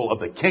gospel of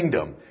the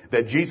kingdom,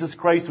 that Jesus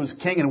Christ was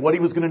king and what He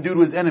was going to do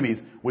to His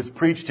enemies, was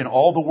preached in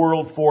all the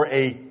world for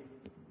a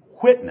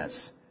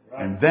witness.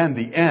 Right. And then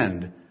the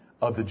end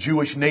of the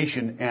Jewish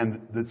nation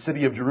and the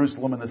city of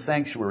Jerusalem and the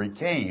sanctuary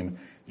came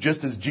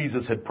just as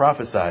Jesus had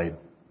prophesied.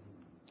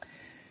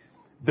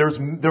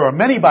 There are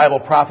many Bible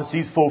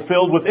prophecies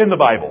fulfilled within the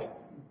Bible.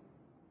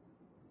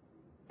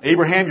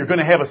 Abraham, you're going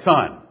to have a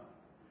son.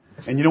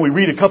 And we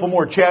read a couple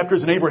more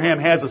chapters and Abraham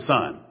has a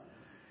son.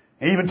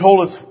 And he even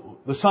told us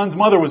the son's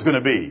mother was going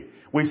to be.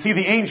 We see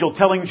the angel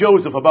telling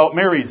Joseph about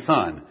Mary's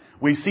son.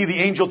 We see the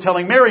angel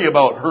telling Mary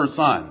about her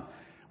son.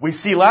 We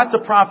see lots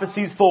of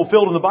prophecies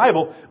fulfilled in the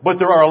Bible, but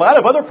there are a lot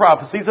of other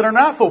prophecies that are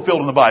not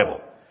fulfilled in the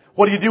Bible.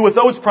 What do you do with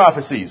those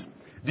prophecies?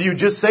 Do you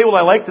just say, well,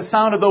 I like the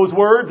sound of those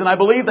words and I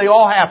believe they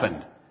all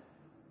happened?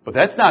 But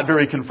that's not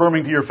very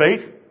confirming to your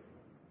faith.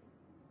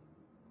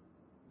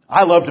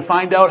 I love to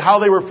find out how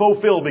they were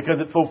fulfilled because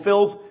it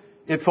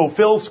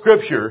fulfills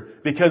Scripture,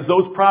 because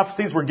those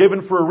prophecies were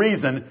given for a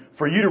reason,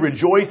 for you to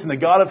rejoice in the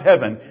God of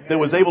heaven that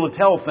was able to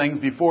tell things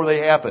before they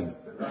happened.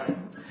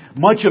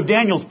 Much of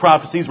Daniel's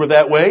prophecies were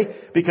that way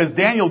because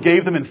Daniel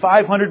gave them in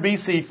 500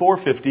 BC,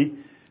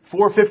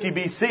 450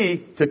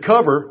 BC to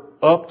cover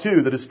up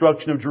to the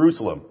destruction of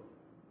Jerusalem.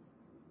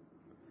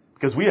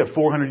 Because we have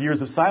 400 years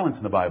of silence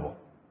in the Bible.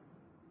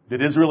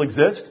 Did Israel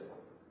exist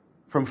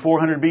from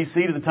 400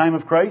 BC to the time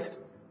of Christ?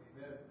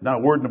 Not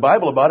a word in the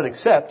Bible about it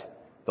except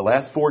the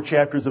last 4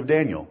 chapters of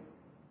Daniel.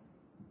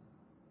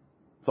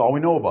 That's all we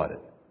know about it.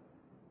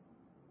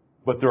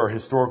 But there are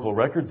historical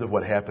records of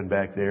what happened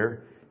back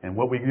there. And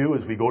what we do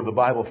is we go to the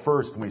Bible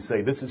first and we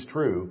say, this is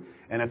true.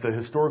 And if the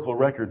historical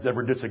records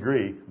ever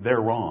disagree, they're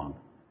wrong.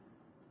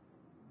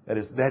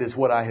 That is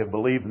what I have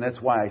believed. And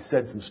that's why I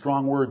said some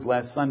strong words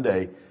last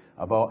Sunday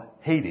about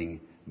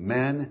hating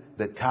men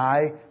that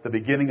tie the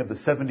beginning of the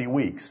 70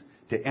 weeks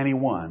to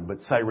anyone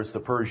but Cyrus the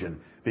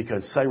Persian.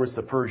 Because Cyrus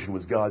the Persian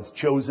was God's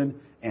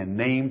chosen and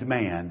named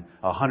man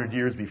 100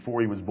 years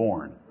before he was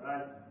born.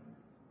 Right.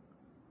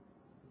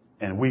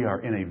 And we are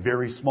in a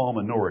very small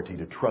minority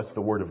to trust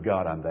the Word of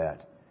God on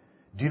that.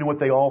 Do you know what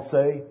they all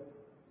say?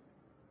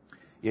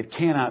 It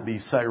cannot be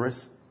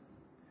Cyrus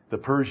the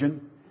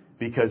Persian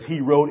because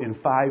he wrote in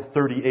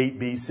 538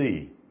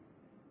 BC.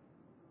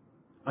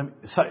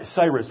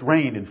 Cyrus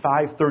reigned in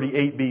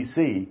 538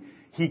 BC.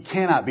 He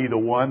cannot be the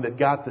one that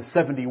got the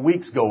 70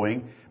 weeks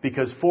going,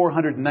 because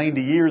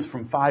 490 years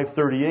from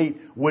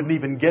 538 wouldn't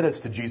even get us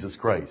to Jesus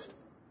Christ.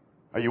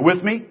 Are you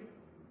with me?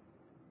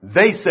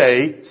 They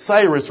say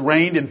Cyrus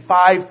reigned in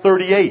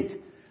 538.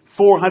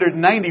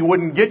 490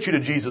 wouldn't get you to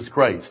Jesus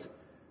Christ.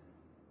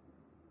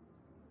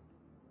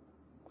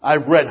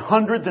 I've read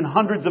hundreds and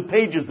hundreds of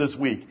pages this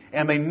week,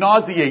 and they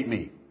nauseate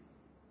me.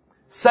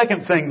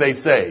 Second thing they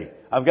say,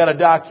 I've got a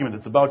document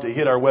that's about to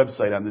hit our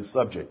website on this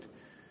subject.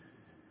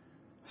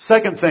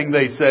 Second thing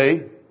they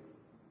say,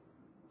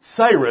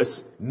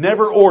 Cyrus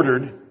never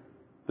ordered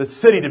the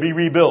city to be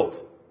rebuilt.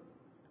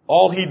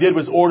 All he did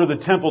was order the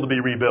temple to be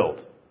rebuilt.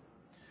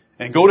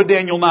 And go to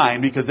Daniel 9,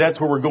 because that's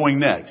where we're going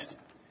next.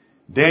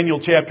 Daniel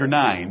chapter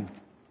 9,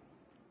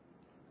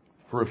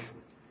 for a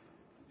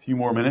few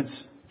more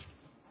minutes.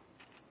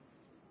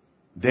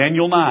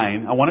 Daniel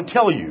 9, I want to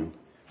tell you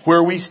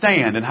where we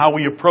stand and how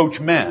we approach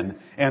men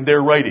and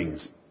their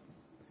writings.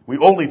 We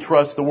only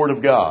trust the Word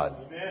of God.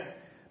 Amen.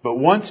 But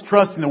once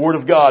trusting the Word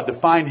of God to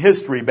find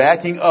history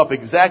backing up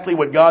exactly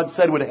what God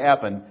said would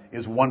happen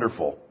is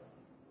wonderful.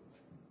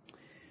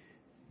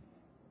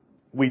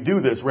 We do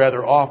this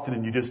rather often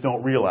and you just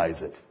don't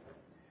realize it.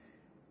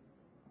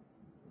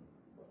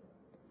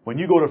 When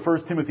you go to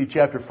 1 Timothy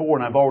chapter 4,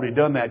 and I've already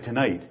done that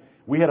tonight,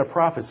 we had a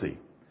prophecy.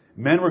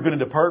 Men were going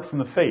to depart from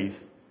the faith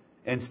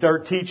and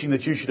start teaching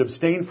that you should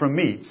abstain from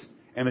meats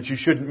and that you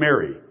shouldn't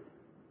marry.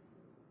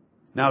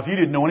 Now, if you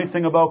didn't know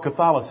anything about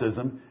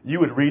Catholicism,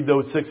 you would read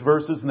those 6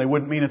 verses and they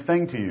wouldn't mean a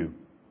thing to you.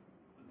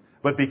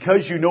 But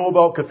because you know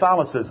about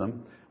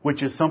Catholicism,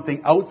 which is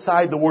something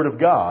outside the Word of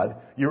God,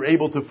 you're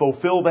able to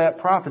fulfill that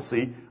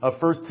prophecy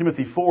of 1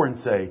 Timothy 4 and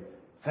say,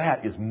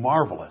 that is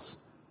marvelous.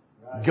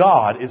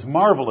 God is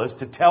marvelous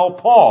to tell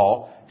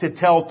Paul, to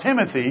tell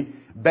Timothy,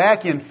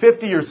 back in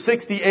 50 or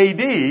 60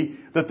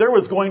 AD, that there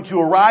was going to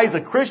arise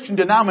a Christian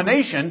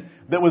denomination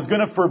that was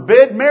going to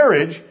forbid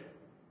marriage,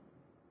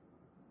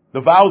 the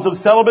vows of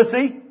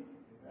celibacy,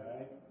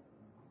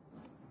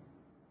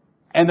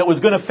 and that was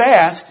going to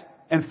fast,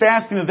 and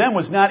fasting to them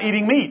was not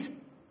eating meat.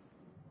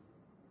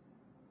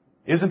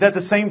 Isn't that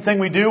the same thing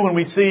we do when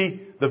we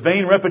see the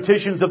vain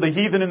repetitions of the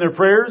heathen in their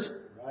prayers?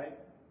 Right.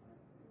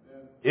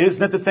 Isn't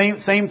that the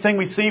same thing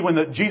we see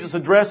when Jesus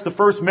addressed the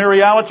first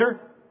Mariolater?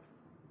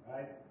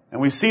 Right.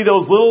 And we see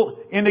those little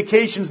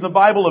indications in the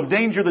Bible of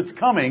danger that's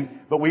coming,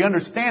 but we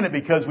understand it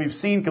because we've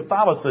seen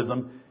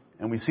Catholicism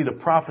and we see the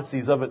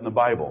prophecies of it in the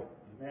Bible.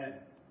 Amen.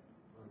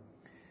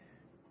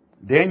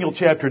 Daniel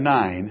chapter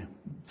 9,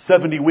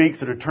 70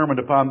 weeks are determined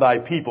upon thy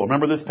people.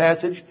 Remember this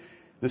passage?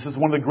 This is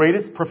one of the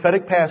greatest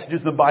prophetic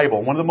passages in the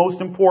Bible, one of the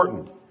most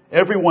important.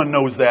 Everyone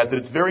knows that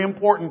it's very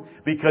important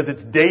because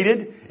it's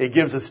dated, it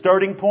gives a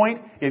starting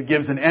point, it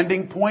gives an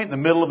ending point in the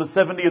middle of the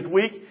 70th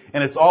week,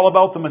 and it's all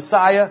about the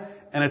Messiah,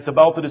 and it's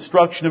about the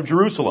destruction of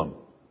Jerusalem.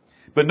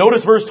 But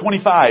notice verse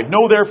 25,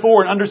 know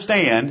therefore and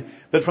understand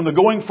that from the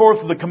going forth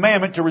of the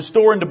commandment to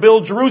restore and to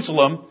build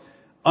Jerusalem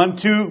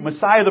unto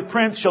Messiah the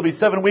Prince shall be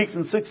 7 weeks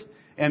and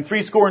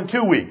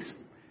 62 weeks.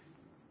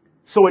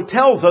 So it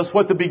tells us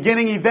what the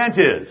beginning event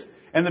is.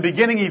 And the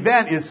beginning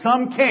event is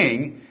some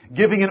king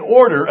giving an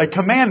order, a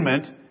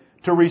commandment,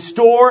 to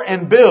restore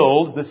and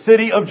build the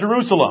city of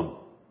Jerusalem.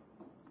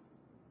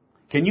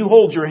 Can you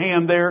hold your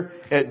hand there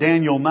at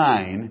Daniel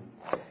 9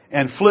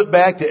 and flip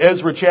back to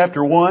Ezra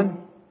chapter 1?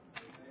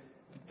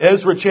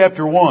 Ezra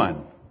chapter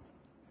 1.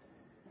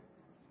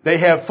 They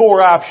have 4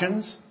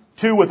 options.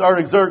 2 with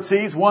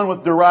Artaxerxes, 1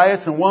 with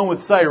Darius, and 1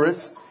 with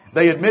Cyrus.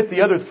 They admit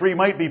the other 3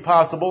 might be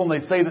possible, and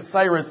they say that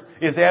Cyrus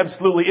is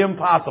absolutely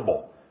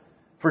impossible.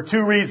 For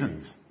 2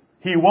 reasons.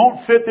 He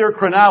won't fit their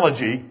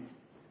chronology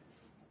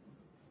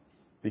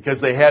because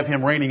they have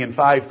him reigning in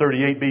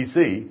 538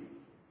 BC.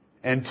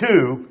 And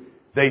 2,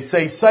 they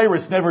say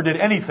Cyrus never did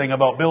anything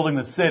about building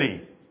the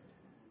city.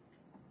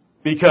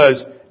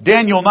 Because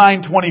Daniel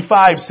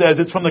 9:25 says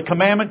it's from the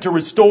commandment to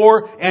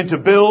restore and to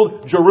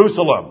build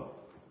Jerusalem.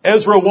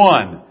 Ezra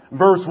 1,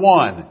 verse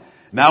 1.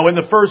 Now in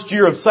the first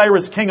year of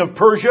Cyrus, king of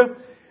Persia,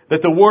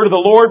 that the word of the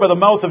Lord by the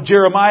mouth of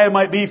Jeremiah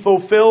might be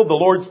fulfilled, the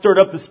Lord stirred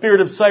up the spirit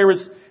of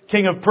Cyrus,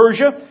 king of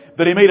Persia,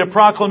 that he made a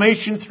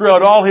proclamation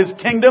throughout all his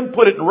kingdom,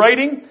 put it in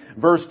writing.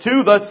 Verse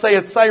 2, thus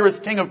saith Cyrus,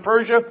 king of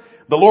Persia,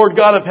 the Lord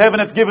God of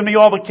heaven hath given me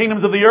all the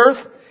kingdoms of the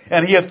earth,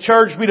 and he hath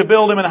charged me to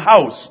build him an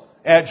house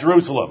at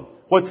Jerusalem.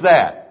 What's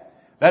that?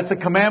 That's a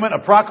commandment, a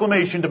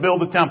proclamation to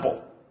build the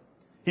temple.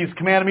 He's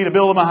commanded me to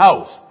build him a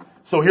house.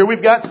 So here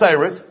we've got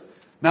Cyrus.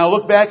 Now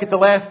look back at the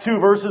last 2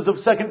 verses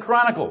of 2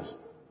 Chronicles.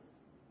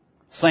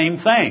 Same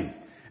thing.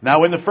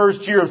 Now in the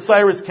first year of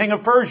Cyrus, king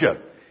of Persia.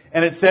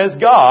 And it says,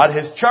 God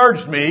has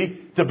charged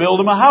me to build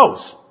him a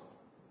house.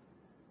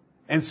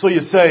 And so you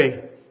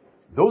say,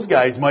 those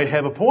guys might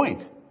have a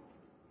point.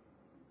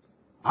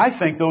 I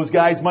think those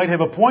guys might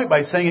have a point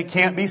by saying it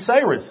can't be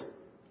Cyrus.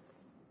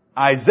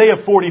 Isaiah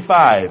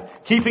 45.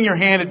 Keeping your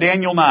hand at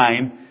Daniel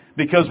 9,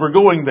 because we're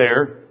going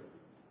there.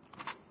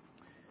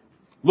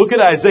 Look at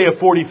Isaiah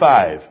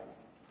 45.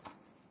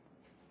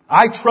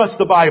 I trust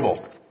the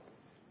Bible.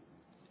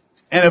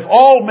 And if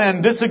all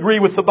men disagree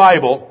with the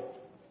Bible,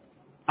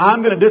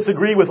 I'm going to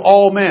disagree with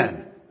all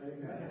men.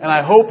 And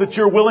I hope that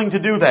you're willing to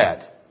do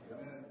that.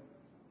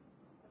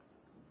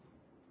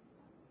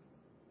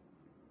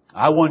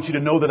 I want you to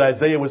know that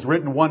Isaiah was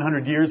written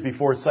 100 years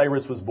before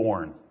Cyrus was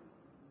born.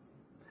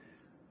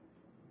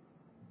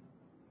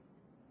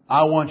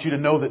 I want you to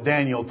know that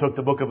Daniel took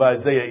the book of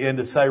Isaiah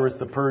into Cyrus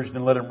the Persian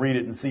and let him read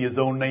it and see his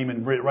own name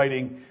in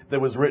writing that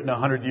was written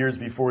 100 years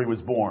before he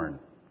was born.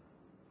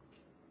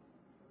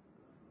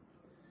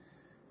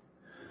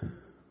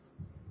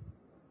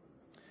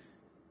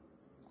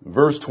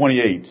 Verse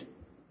 28.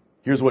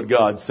 Here's what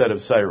God said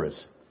of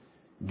Cyrus.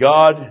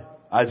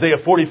 Isaiah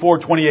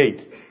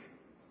 44:28.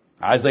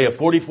 Isaiah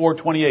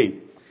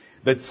 44:28.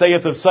 That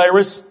saith of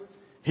Cyrus,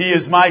 He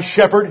is my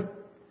shepherd,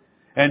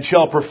 and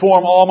shall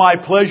perform all my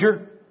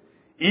pleasure,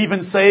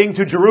 even saying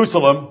to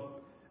Jerusalem,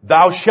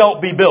 Thou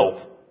shalt be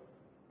built.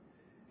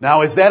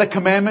 Now, is that a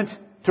commandment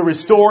to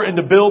restore and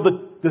to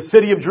build the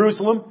city of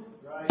Jerusalem?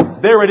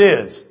 Right. There it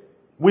is.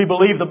 We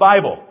believe the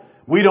Bible.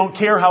 We don't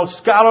care how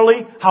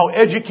scholarly, how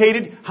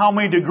educated, how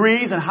many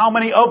degrees, and how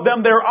many of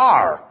them there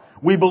are.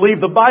 We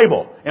believe the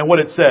Bible and what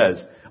it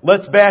says.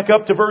 Let's back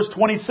up to verse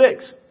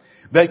 26.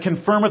 That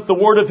confirmeth the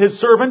word of his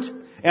servant,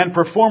 and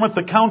performeth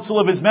the counsel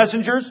of his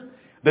messengers,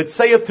 that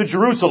saith to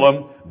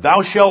Jerusalem,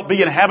 Thou shalt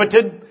be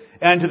inhabited,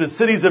 and to the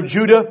cities of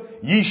Judah,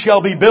 Ye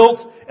shall be built,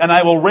 and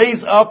I will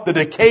raise up the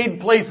decayed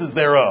places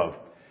thereof.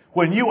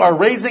 When you are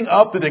raising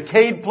up the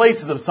decayed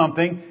places of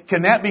something,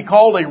 can that be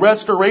called a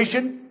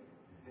restoration?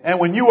 And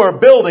when you are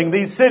building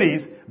these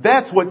cities,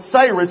 that's what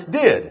Cyrus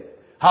did.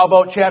 How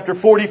about chapter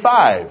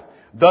 45?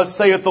 Thus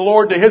saith the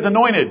Lord to his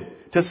anointed,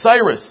 to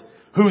Cyrus,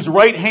 whose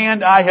right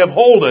hand I have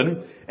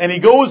holden. And he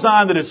goes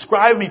on to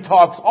describe, he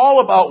talks all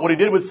about what he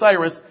did with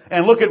Cyrus.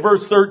 And look at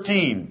verse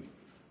 13.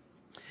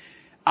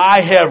 I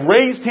have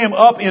raised him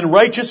up in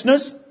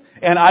righteousness,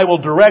 and I will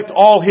direct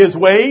all his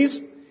ways.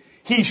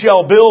 He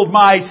shall build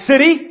my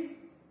city.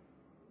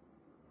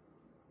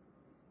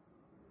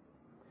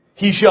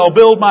 He shall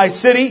build my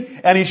city,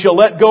 and he shall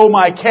let go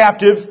my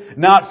captives,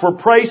 not for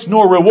price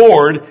nor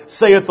reward,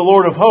 saith the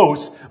Lord of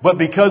hosts, but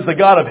because the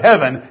God of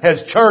heaven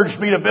has charged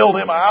me to build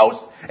him a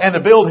house and to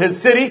build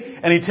his city.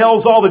 And he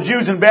tells all the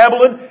Jews in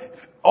Babylon,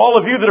 all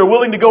of you that are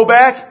willing to go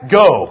back,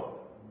 go.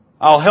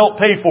 I'll help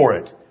pay for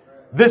it.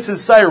 This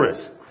is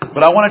Cyrus.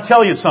 But I want to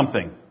tell you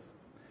something.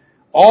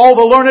 All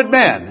the learned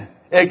men,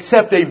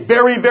 except a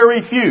very,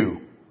 very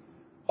few,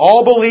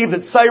 all believe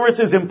that Cyrus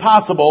is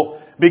impossible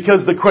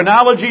because the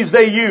chronologies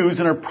they use,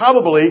 and are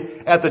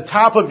probably at the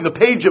top of the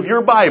page of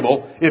your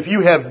Bible, if you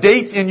have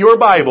dates in your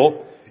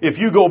Bible, if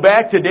you go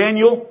back to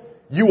Daniel,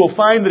 you will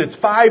find that it's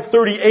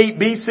 538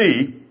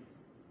 BC.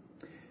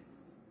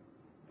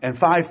 And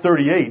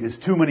 538 is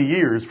too many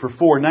years for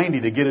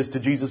 490 to get us to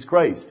Jesus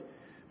Christ.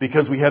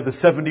 Because we have the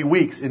 70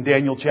 weeks in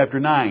Daniel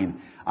chapter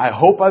 9. I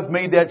hope I've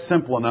made that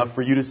simple enough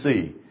for you to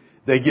see.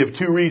 They give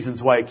two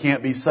reasons why it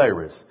can't be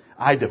Cyrus.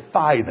 I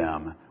defy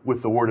them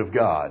with the Word of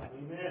God.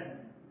 Amen.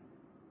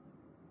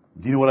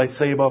 Do you know what I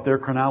say about their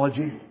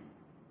chronology?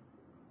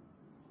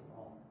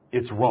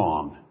 It's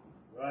wrong.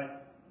 Right.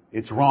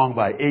 It's wrong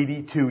by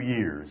 82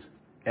 years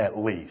at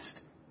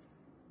least.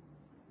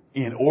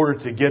 In order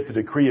to get the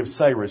decree of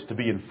Cyrus to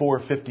be in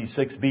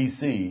 456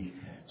 BC,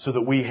 so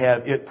that we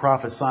have it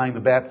prophesying the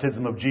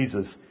baptism of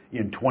Jesus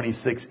in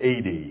 26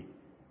 AD.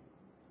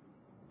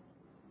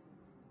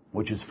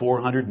 Which is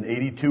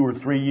 482 or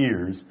 3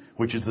 years,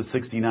 which is the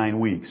 69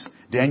 weeks.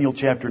 Daniel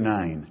chapter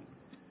 9.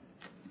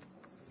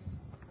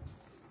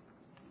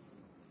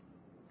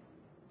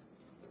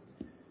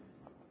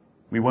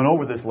 We went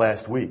over this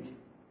last week,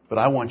 but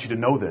I want you to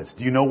know this.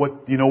 Do you know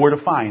where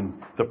to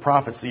find the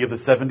prophecy of the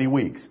 70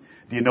 weeks?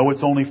 Do you know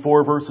it's only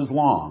 4 verses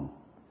long?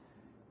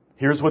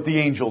 Here's what the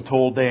angel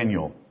told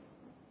Daniel.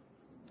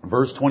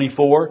 Verse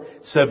 24,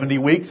 70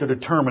 weeks are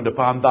determined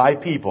upon thy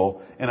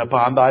people and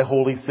upon thy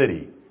holy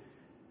city.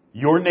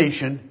 Your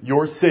nation,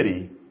 your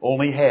city,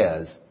 only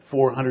has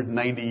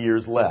 490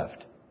 years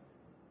left.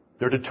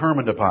 They're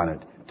determined upon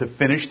it. To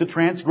finish the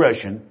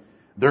transgression,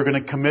 they're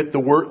going to commit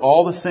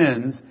all the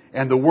sins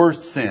and the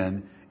worst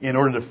sin in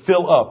order to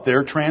fill up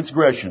their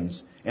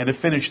transgressions and to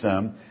finish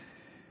them.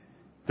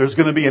 There's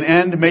going to be an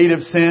end made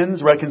of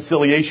sins.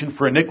 Reconciliation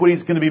for iniquity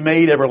is going to be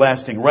made.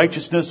 Everlasting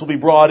righteousness will be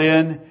brought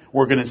in.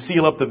 We're going to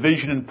seal up the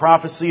vision and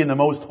prophecy, and the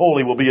most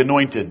holy will be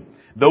anointed.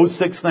 Those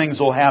 6 things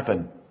will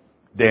happen,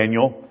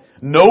 Daniel.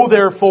 Know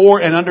therefore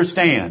and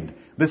understand.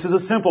 This is a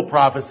simple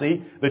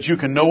prophecy that you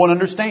can know and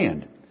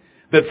understand.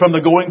 That from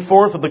the going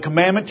forth of the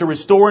commandment to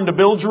restore and to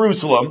build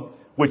Jerusalem,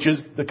 which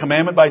is the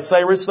commandment by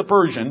Cyrus the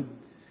Persian,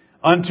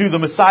 unto the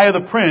Messiah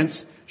the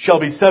Prince shall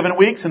be 7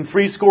 weeks and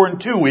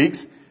 62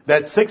 weeks.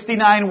 That's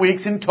 69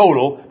 weeks in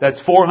total. That's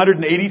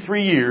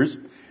 483 years.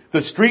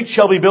 The street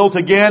shall be built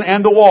again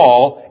and the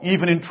wall,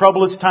 even in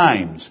troublous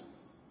times.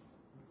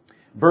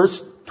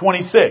 Verse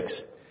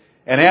 26.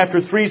 And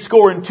after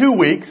 62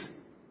 weeks,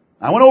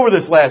 I went over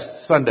this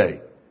last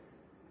Sunday.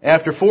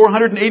 After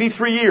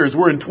 483 years,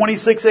 we're in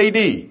 26 AD.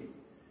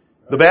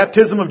 The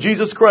baptism of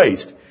Jesus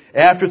Christ.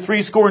 After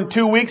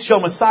 62 weeks shall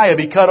Messiah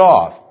be cut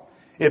off.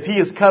 if he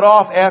is cut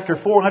off after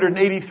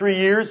 483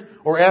 years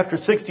or after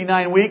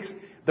 69 weeks,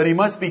 then he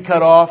must be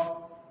cut off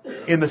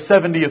in the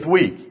 70th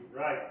week.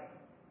 Right.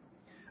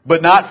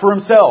 But not for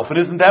himself. And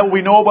isn't that what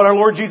we know about our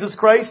Lord Jesus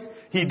Christ?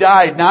 He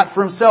died not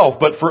for himself,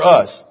 but for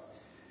us.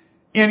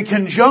 In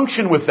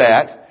conjunction with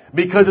that,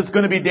 because it's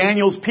going to be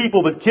Daniel's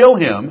people that kill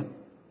him,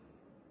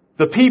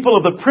 the people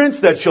of the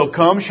prince that shall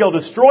come shall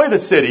destroy the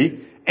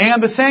city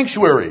and the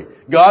sanctuary.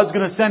 God's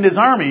going to send his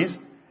armies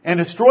and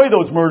destroy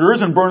those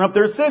murderers and burn up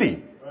their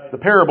city. The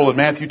parable in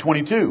Matthew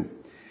 22.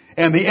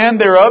 And the end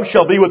thereof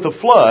shall be with the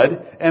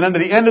flood, and unto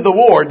the end of the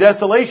war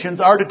desolations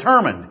are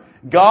determined.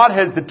 God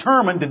has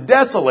determined to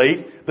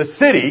desolate the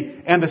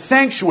city and the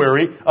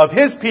sanctuary of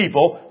his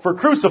people for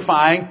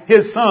crucifying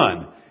his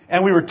son.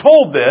 And we were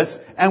told this,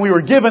 and we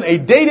were given a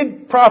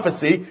dated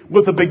prophecy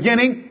with a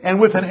beginning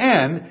and with an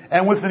end,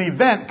 and with an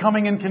event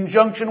coming in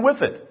conjunction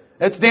with it.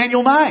 That's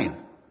Daniel 9.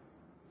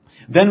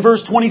 Then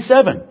verse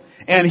 27.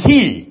 And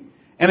he,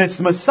 and it's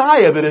the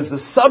Messiah that is the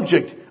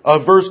subject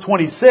of verse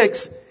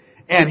 26,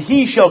 and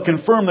he shall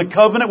confirm the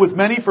covenant with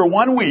many for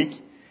 1 week,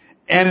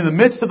 and in the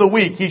midst of the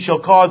week he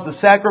shall cause the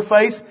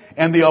sacrifice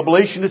and the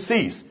oblation to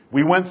cease.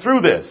 We went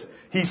through this.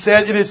 He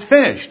said, it is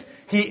finished.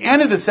 He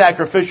ended the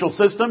sacrificial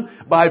system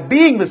by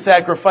being the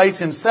sacrifice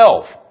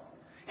himself.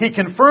 He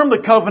confirmed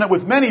the covenant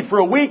with many for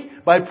a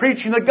week by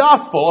preaching the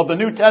gospel of the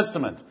New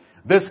Testament.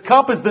 This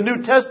cup is the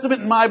New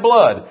Testament in my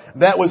blood.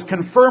 That was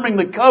confirming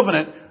the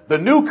covenant, the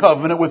new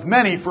covenant with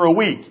many for a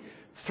week.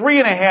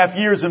 3.5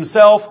 years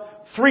himself,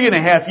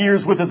 3.5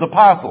 years with his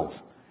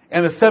apostles.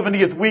 And the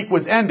 70th week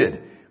was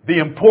ended. The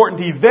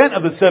important event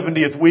of the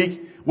 70th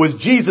week was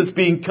Jesus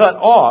being cut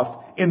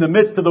off in the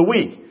midst of the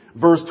week.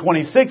 Verse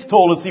 26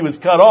 told us he was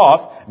cut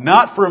off,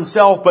 not for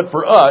himself, but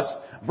for us.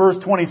 Verse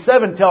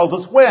 27 tells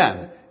us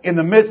when? In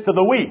the midst of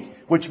the week,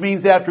 which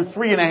means after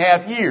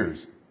 3.5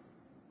 years.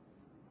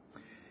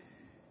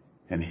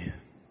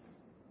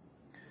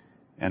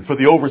 And for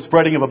the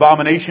overspreading of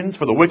abominations,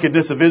 for the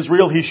wickedness of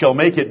Israel, he shall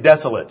make it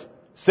desolate.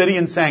 City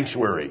and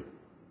sanctuary.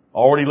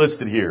 Already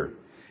listed here.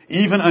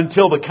 Even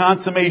until the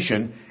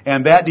consummation,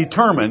 and that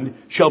determined,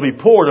 shall be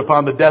poured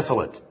upon the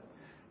desolate.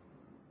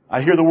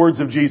 I hear the words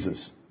of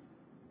Jesus.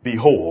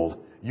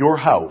 Behold, your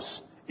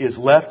house is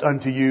left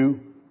unto you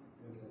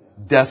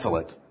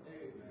desolate.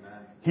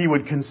 He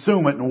would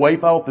consume it and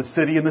wipe out the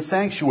city and the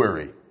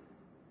sanctuary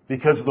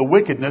because of the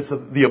wickedness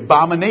of the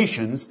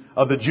abominations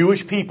of the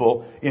Jewish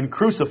people in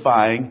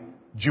crucifying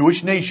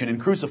Jewish nation, in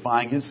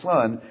crucifying his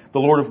son, the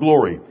Lord of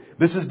glory.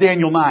 This is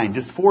Daniel 9,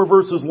 just 4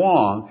 verses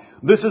long.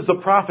 This is the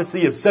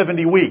prophecy of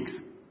 70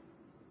 weeks.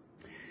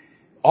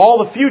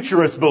 All the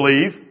futurists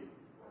believe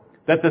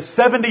that the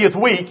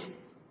 70th week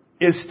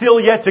is still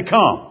yet to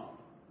come.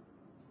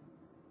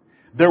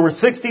 There were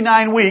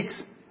 69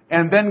 weeks,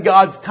 and then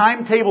God's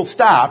timetable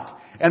stopped,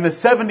 and the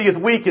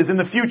 70th week is in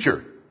the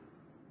future.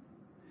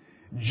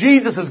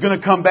 Jesus is going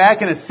to come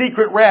back in a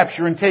secret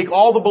rapture and take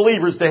all the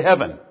believers to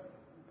heaven.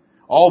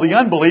 All the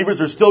unbelievers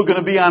are still going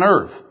to be on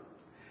earth.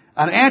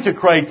 An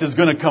Antichrist is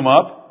going to come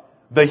up,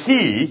 the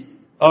he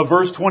of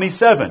verse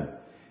 27.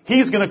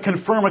 He's going to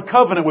confirm a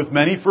covenant with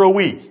many for a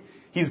week.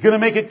 He's going to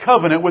make a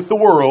covenant with the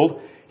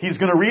world. He's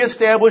going to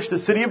reestablish the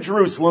city of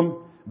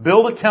Jerusalem,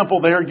 build a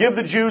temple there, give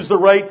the Jews the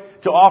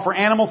right to offer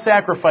animal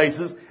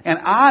sacrifices, and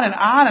on and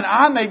on and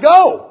on they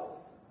go.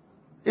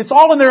 It's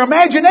all in their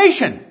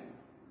imagination.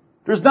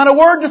 There's not a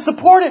word to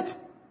support it.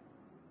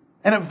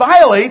 And it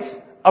violates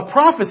a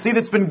prophecy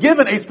that's been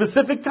given a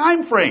specific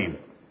time frame.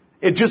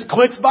 It just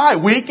clicks by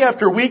week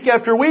after week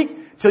after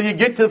week till you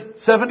get to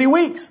 70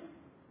 weeks.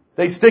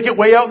 They stick it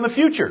way out in the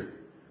future.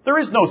 There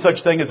is no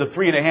such thing as a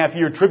 3.5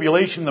 year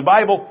tribulation in the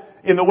Bible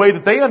in the way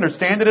that they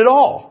understand it at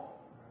all.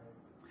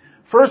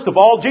 First of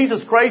all,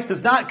 Jesus Christ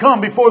does not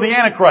come before the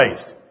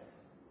Antichrist.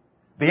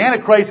 The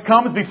Antichrist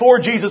comes before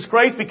Jesus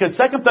Christ because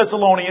 2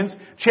 Thessalonians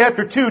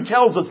chapter 2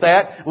 tells us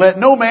that, let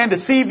no man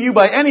deceive you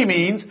by any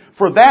means,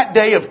 for that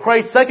day of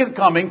Christ's second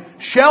coming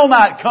shall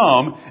not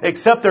come,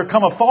 except there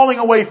come a falling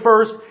away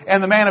first,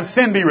 and the man of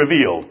sin be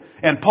revealed.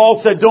 And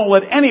Paul said, don't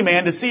let any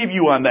man deceive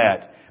you on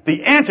that.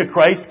 The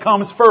Antichrist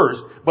comes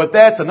first, but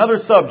that's another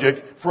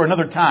subject for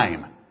another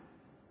time.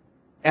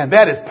 And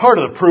that is part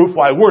of the proof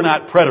why we're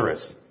not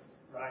preterists.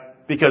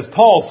 Because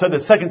Paul said the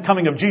second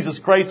coming of Jesus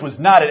Christ was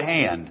not at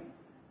hand.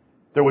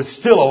 There was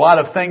still a lot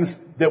of things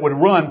that would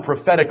run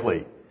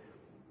prophetically.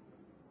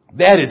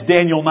 That is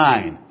Daniel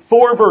 9.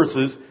 4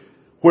 verses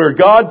where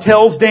God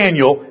tells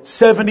Daniel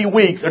 70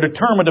 weeks are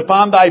determined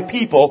upon thy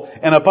people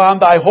and upon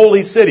thy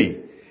holy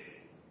city.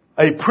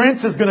 A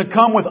prince is going to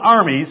come with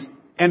armies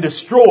and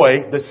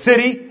destroy the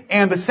city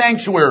and the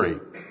sanctuary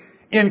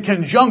in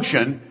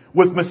conjunction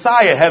with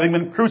Messiah having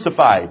been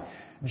crucified.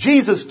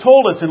 Jesus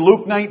told us in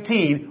Luke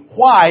 19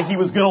 why he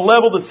was going to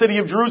level the city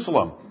of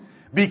Jerusalem.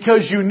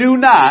 Because you knew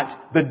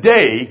not the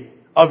day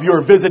of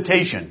your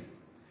visitation.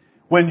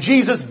 When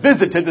Jesus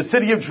visited the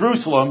city of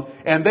Jerusalem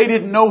and they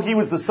didn't know he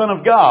was the Son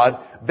of God,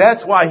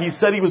 that's why he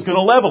said he was going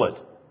to level it.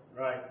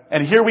 Right.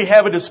 And here we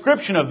have a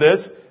description of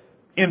this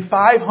in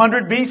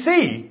 500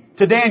 BC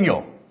to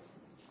Daniel.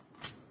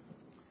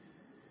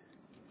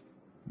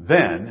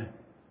 Then,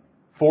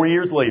 4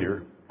 years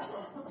later,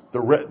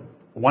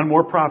 one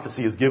more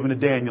prophecy is given to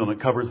Daniel, and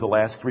it covers the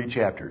last 3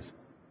 chapters.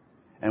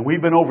 And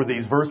we've been over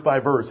these verse by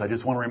verse. I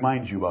just want to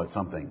remind you about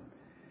something.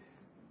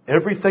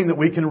 Everything that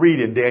we can read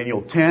in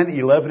Daniel 10,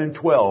 11, and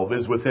 12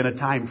 is within a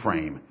time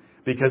frame,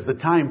 because the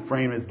time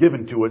frame is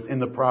given to us in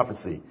the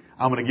prophecy.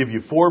 I'm going to give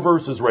you 4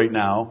 verses right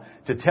now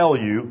to tell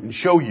you and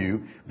show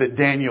you that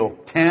Daniel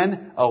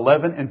 10,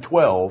 11, and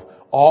 12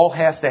 all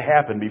has to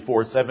happen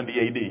before 70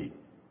 AD.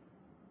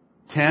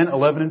 10,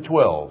 11, and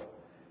 12.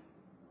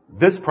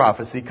 This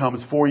prophecy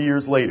comes 4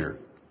 years later.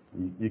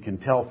 You can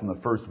tell from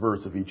the first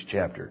verse of each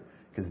chapter,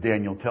 because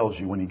Daniel tells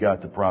you when he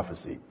got the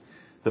prophecy.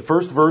 The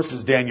first verse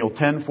is Daniel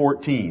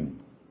 10:14.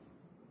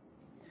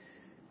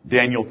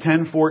 Daniel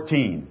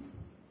 10:14.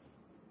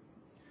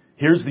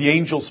 Here's the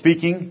angel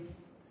speaking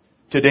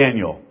to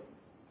Daniel.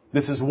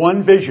 This is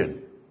one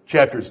vision.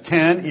 Chapters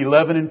 10,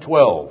 11, and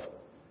 12.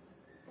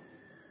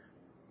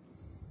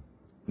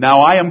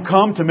 Now I am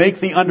come to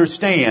make thee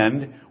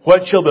understand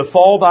what shall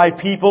befall thy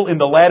people in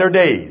the latter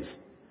days.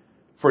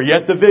 For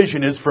yet the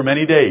vision is for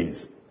many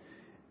days.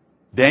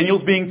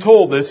 Daniel's being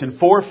told this in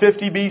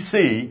 450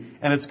 BC,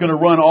 and it's going to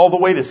run all the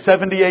way to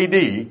 70 AD,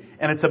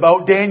 and it's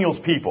about Daniel's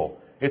people.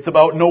 It's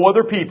about no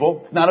other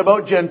people. It's not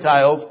about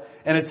Gentiles,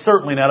 and it's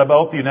certainly not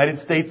about the United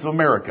States of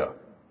America.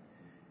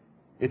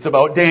 It's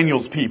about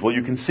Daniel's people.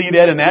 You can see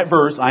that in that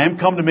verse. I am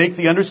come to make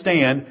thee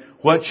understand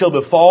what shall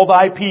befall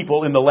thy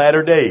people in the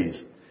latter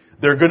days.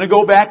 They're going to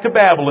go back to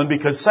Babylon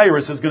because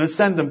Cyrus is going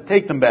to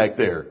take them back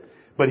there.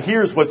 But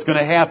here's what's going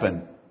to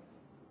happen.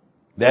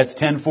 That's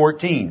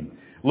 10:14.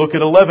 Look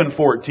at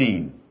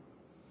 11:14.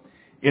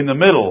 In the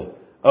middle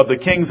of the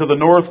kings of the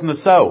north and the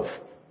south.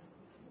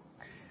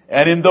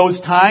 And in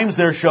those times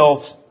there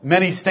shall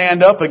many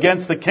stand up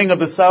against the king of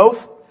the south.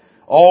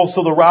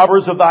 Also the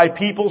robbers of thy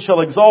people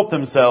shall exalt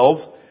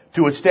themselves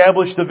to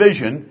establish the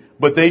vision,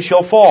 but they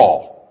shall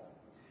fall.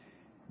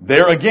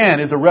 There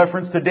again is a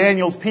reference to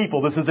Daniel's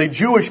people. This is a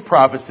Jewish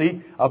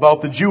prophecy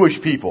about the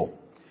Jewish people.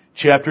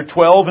 Chapter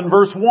 12 and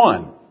verse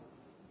 1.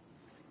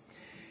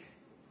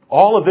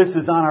 All of this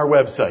is on our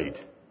website.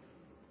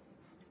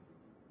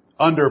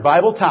 Under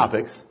Bible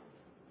Topics,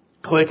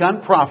 click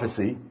on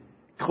Prophecy,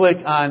 click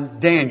on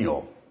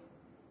Daniel.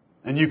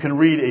 And you can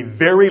read a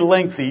very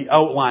lengthy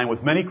outline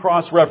with many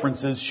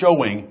cross-references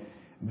showing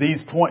the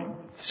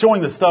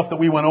stuff that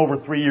we went over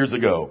 3 years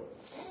ago.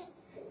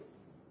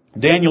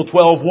 Daniel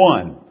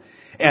 12:1.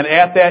 And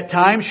at that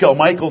time shall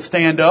Michael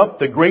stand up,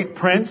 the great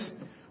prince,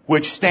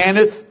 which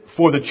standeth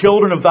for the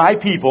children of thy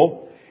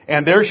people,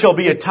 and there shall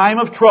be a time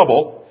of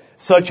trouble,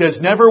 such as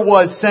never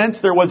was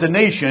since there was a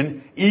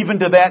nation, even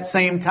to that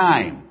same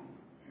time.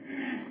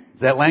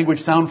 Does that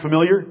language sound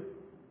familiar?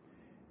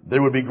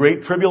 There would be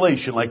great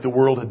tribulation like the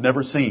world had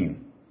never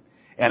seen.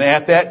 And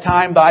at that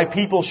time thy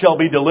people shall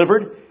be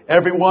delivered,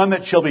 every one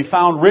that shall be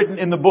found written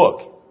in the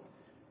book.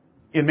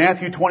 In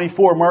Matthew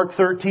 24, Mark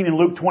 13, and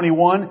Luke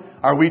 21,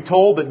 are we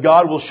told that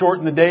God will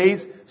shorten the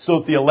days so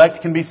that the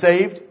elect can be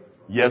saved?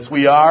 Yes,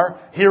 we are.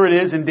 Here it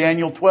is in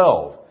Daniel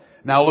 12.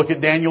 Now look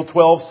at Daniel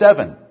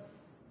 12:7.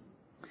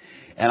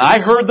 And I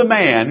heard the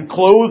man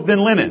clothed in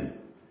linen,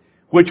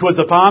 which was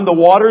upon the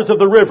waters of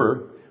the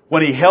river,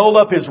 when he held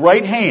up his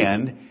right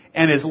hand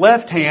and his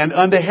left hand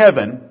unto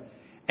heaven,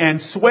 and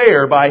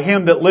swear by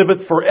him that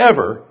liveth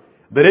forever,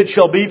 that it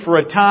shall be for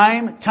a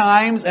time,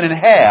 times, and a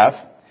half,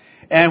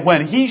 and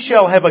when he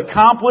shall have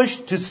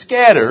accomplished to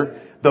scatter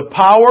the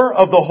power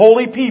of the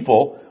holy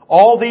people,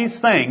 all these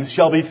things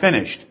shall be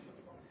finished.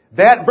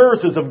 That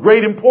verse is of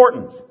great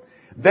importance.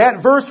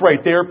 That verse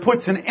right there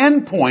puts an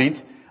end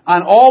point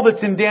on all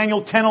that's in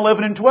Daniel 10,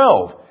 11, and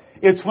 12.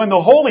 It's when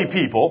the holy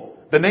people,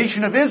 the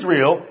nation of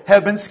Israel,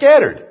 have been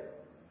scattered.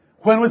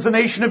 When was the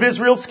nation of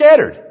Israel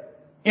scattered?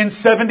 In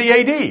 70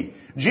 AD.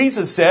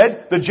 Jesus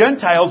said the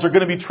Gentiles are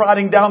going to be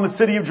trotting down the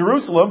city of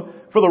Jerusalem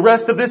for the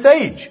rest of this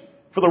age,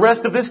 for the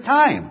rest of this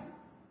time.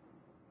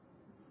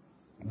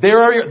 There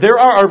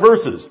are our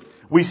verses.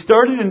 We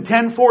started in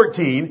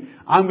 10:14.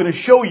 I'm going to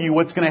show you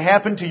what's going to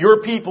happen to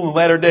your people in the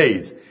latter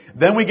days.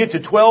 Then we get to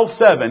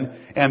 12:7,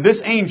 and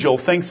this angel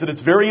thinks that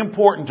it's very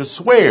important to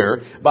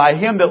swear by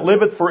him that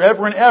liveth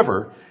forever and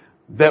ever,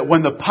 that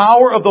when the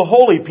power of the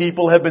holy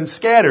people have been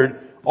scattered,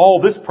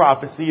 all this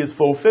prophecy is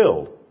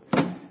fulfilled.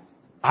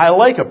 I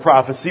like a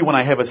prophecy when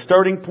I have a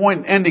starting point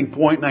and ending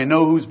point, and I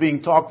know who's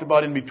being talked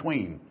about in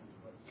between.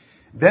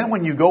 Then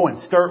when you go and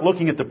start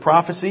looking at the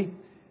prophecy,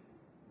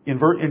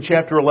 in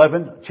chapter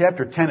 11,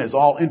 chapter 10 is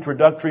all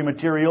introductory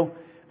material.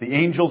 The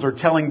angels are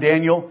telling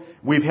Daniel,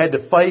 we've had to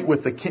fight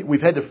with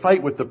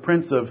the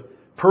prince of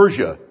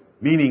Persia,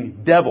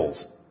 meaning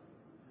devils.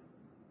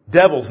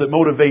 Devils that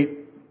motivate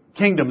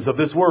kingdoms of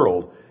this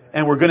world.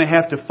 And we're going to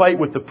have to fight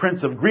with the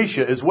prince of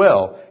Grecia as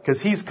well,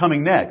 because he's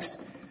coming next.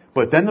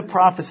 But then the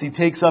prophecy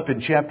takes up in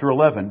chapter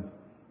 11,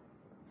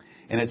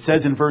 and it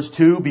says in verse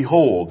 2,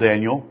 Behold,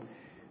 Daniel,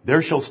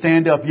 there shall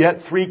stand up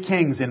yet 3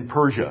 kings in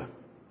Persia,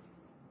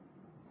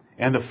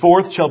 and the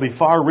fourth shall be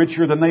far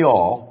richer than they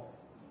all.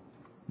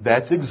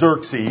 That's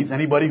Xerxes.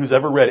 Anybody who's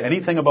ever read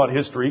anything about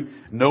history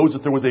knows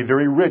that there was a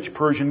very rich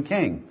Persian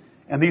king.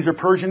 and these are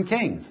Persian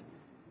kings.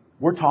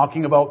 We're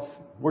talking about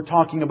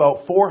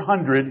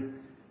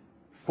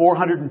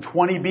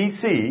 420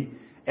 BC,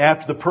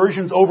 after the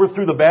Persians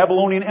overthrew the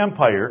Babylonian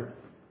Empire.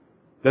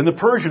 Then the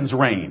Persians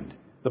reigned.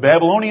 The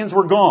Babylonians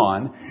were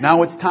gone.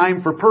 Now it's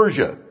time for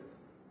Persia.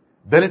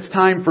 Then it's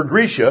time for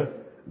Grecia.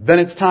 Then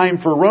it's time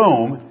for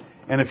Rome.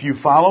 And if you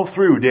follow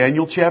through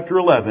Daniel chapter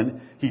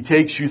 11, he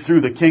takes you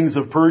through the kings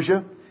of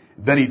Persia.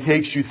 Then he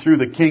takes you through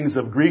the kings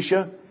of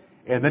Grecia.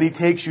 And then he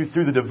takes you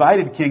through the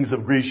divided kings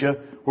of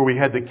Grecia, where we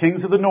had the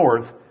kings of the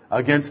north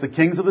against the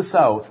kings of the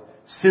south,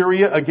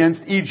 Syria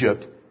against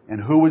Egypt,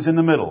 and who was in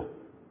the middle?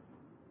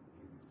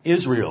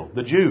 Israel,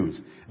 the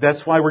Jews.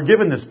 That's why we're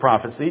given this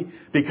prophecy,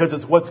 because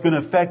it's what's going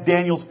to affect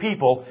Daniel's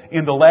people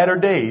in the latter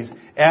days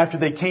after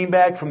they came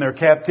back from their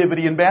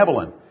captivity in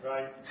Babylon.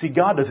 Right. See,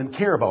 God doesn't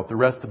care about the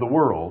rest of the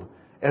world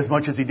as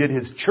much as he did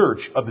his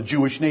church of the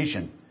Jewish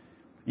nation.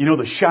 You know,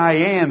 the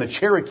Cheyenne, the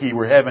Cherokee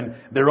were having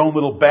their own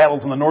little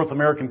battles on the North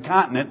American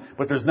continent,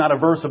 but there's not a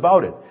verse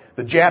about it.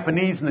 The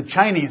Japanese and the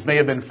Chinese may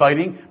have been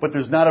fighting, but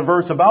there's not a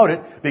verse about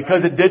it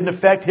because it didn't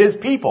affect his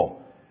people.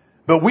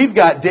 But we've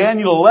got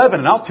Daniel 11,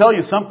 and I'll tell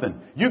you something.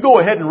 You go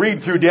ahead and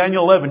read through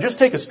Daniel 11. Just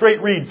take a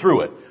straight read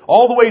through it.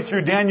 All the way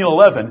through Daniel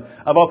 11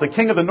 about the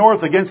king of the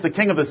north against the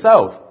king of the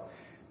south.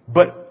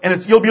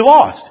 You'll be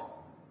lost.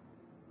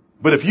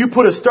 But if you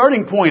put a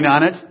starting point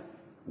on it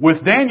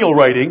with Daniel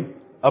writing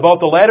about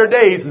the latter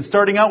days and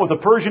starting out with a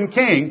Persian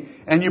king,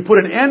 and you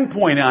put an end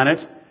point on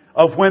it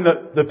of when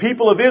the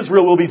people of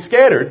Israel will be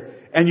scattered,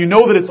 and you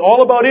know that it's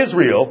all about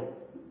Israel,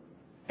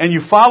 and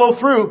you follow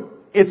through,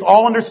 it's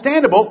all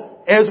understandable,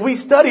 as we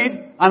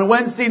studied on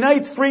Wednesday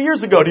nights 3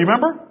 years ago. Do you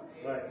remember?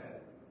 Right.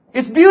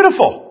 It's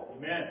beautiful.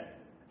 Amen.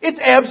 It's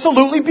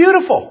absolutely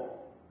beautiful.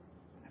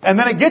 And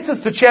then it gets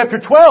us to chapter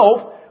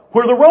 12,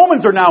 where the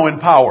Romans are now in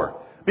power.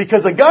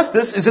 Because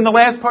Augustus is in the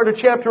last part of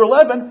chapter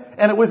 11,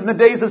 and it was in the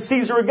days of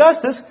Caesar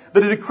Augustus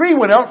that a decree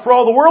went out for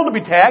all the world to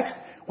be taxed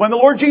when the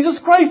Lord Jesus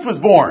Christ was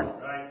born.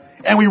 Right.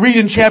 And we read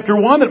in chapter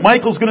 1 that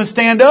Michael's going to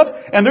stand up,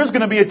 and there's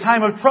going to be a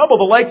time of trouble,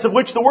 the likes of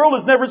which the world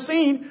has never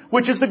seen,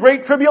 which is the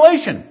Great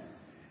Tribulation.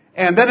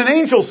 And then an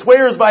angel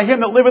swears by him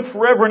that liveth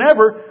forever and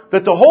ever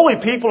that the holy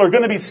people are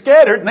going to be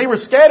scattered, and they were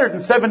scattered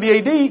in 70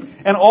 AD,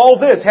 and all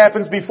this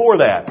happens before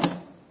that.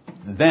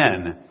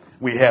 Then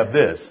we have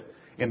this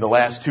in the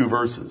last two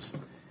verses.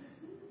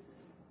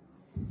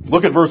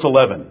 Look at verse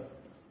 11.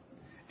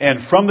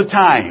 And from the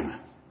time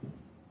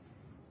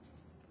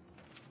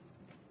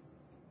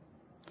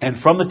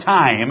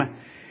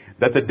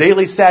that the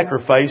daily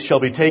sacrifice shall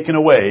be taken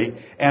away,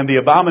 and the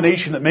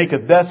abomination that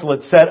maketh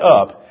desolate set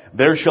up,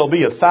 there shall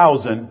be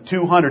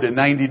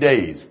 1,290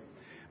 days.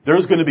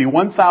 There's going to be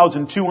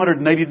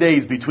 1,290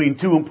 days between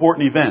two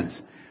important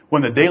events.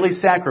 When the daily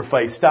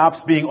sacrifice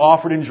stops being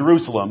offered in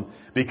Jerusalem,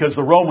 because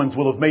the Romans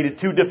will have made it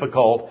too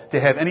difficult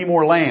to have any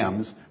more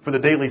lambs for the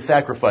daily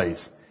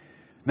sacrifice.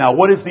 Now,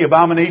 what is the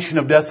abomination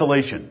of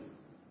desolation?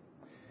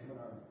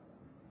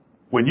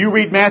 When you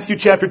read Matthew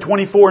chapter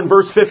 24 and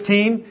verse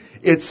 15,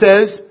 it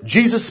says,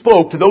 Jesus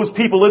spoke to those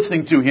people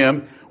listening to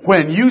him,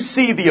 when you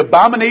see the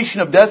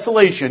abomination of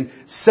desolation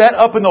set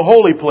up in the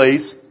holy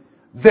place,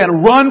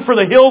 then run for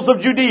the hills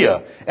of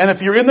Judea. And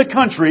if you're in the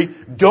country,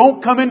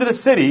 don't come into the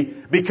city,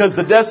 because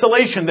the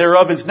desolation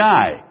thereof is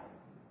nigh.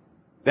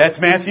 That's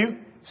Matthew.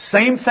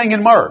 Same thing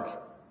in Mark.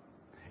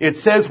 It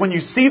says when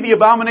you see the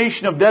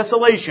abomination of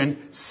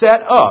desolation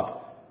set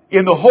up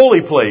in the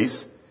holy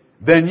place,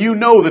 then you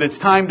know that it's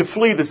time to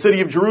flee the city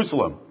of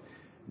Jerusalem.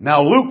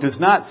 Now Luke does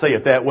not say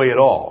it that way at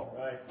all.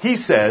 Right. He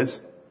says,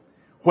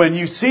 when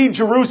you see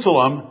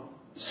Jerusalem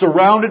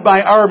surrounded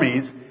by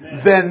armies,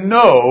 Amen, then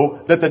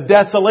know that the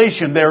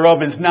desolation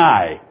thereof is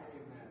nigh.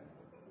 Amen.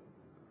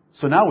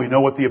 So now we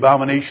know what the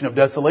abomination of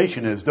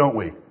desolation is, don't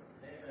we? Amen.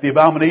 The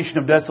abomination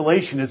of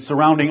desolation is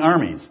surrounding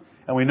armies.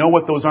 And we know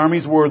what those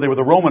armies were. They were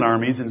the Roman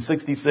armies in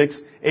 66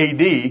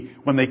 AD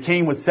when they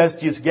came with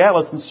Cestius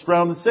Gallus and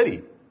surrounded the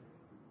city.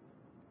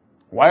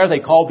 Why are they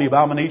called the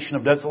abomination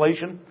of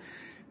desolation?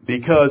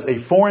 Because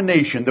a foreign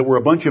nation that were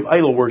a bunch of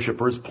idol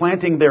worshippers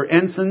planting their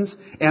ensigns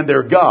and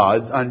their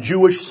gods on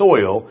Jewish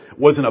soil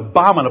was an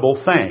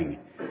abominable thing.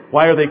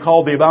 Why are they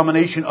called the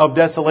abomination of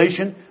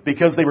desolation?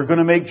 Because they were going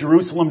to make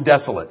Jerusalem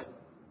desolate.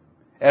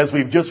 As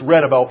we've just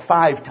read about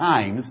 5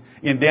 times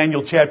in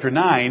Daniel chapter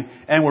 9,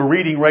 and we're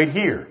reading right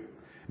here.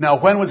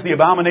 Now, when was the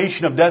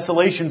abomination of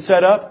desolation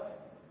set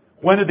up?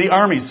 When did the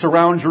armies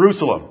surround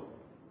Jerusalem?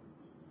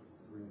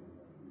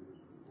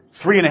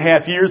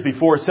 3.5 years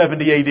before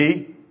 70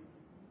 AD.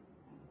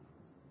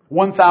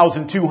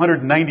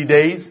 1,290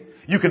 days.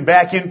 You can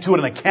back into it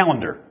in a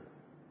calendar.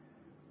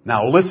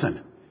 Now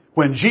listen.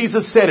 When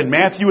Jesus said in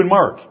Matthew and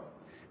Mark,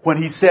 when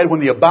he said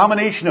when the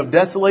abomination of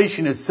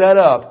desolation is set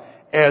up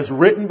as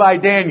written by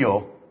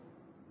Daniel,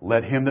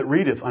 let him that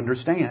readeth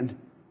understand.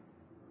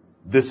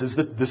 This is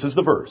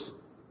the verse.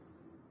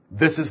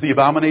 This is the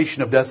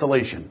abomination of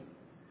desolation.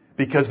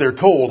 Because they're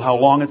told how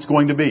long it's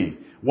going to be.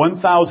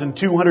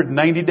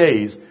 1,290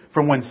 days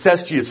from when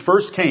Cestius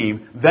first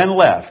came, then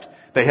left.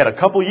 They had a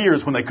couple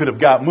years when they could have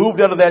got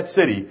moved out of that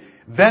city.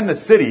 Then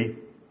the city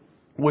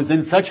was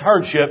in such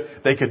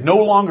hardship they could no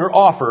longer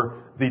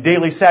offer the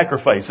daily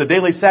sacrifice. The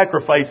daily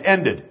sacrifice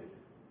ended.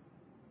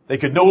 They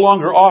could no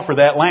longer offer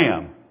that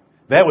lamb.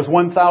 That was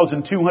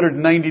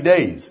 1,290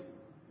 days.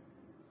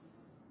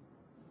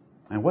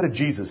 And what did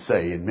Jesus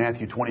say in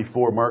Matthew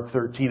 24, Mark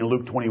 13, and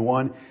Luke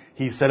 21?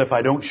 He said, if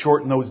I don't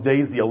shorten those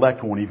days, the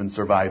elect won't even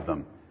survive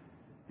them.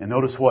 And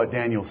notice what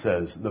Daniel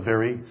says, the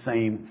very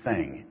same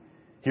thing.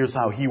 Here's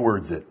how he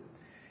words it.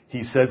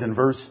 He says in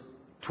verse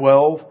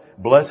 12,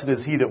 blessed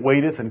is he that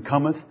waiteth and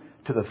cometh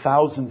to the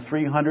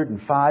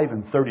 1,305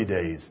 and 30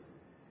 days.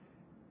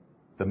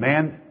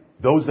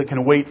 Those that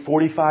can wait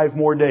 45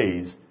 more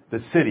days, the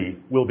city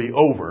will be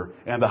over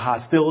and the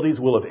hostilities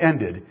will have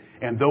ended,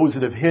 and those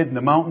that have hid in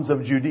the mountains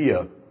of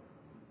Judea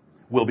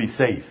will be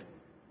safe.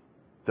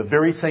 The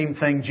very same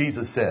thing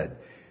Jesus said.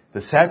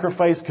 The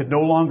sacrifice could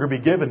no longer be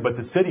given, but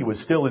the city was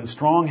still in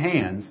strong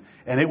hands,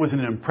 and it was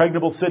an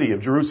impregnable city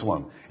of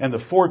Jerusalem, and the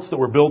forts that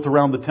were built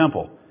around the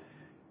temple.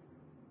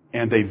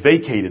 And they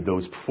vacated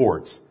those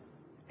forts.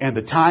 And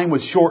the time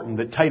was shortened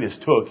that Titus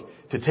took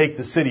to take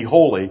the city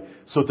wholly,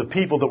 so that the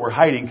people that were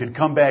hiding could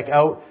come back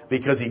out,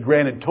 because he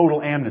granted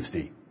total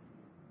amnesty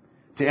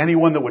to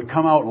anyone that would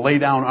come out and lay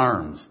down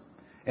arms.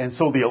 And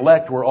so the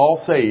elect were all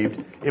saved.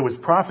 It was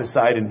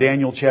prophesied in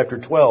Daniel chapter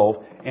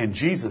 12, and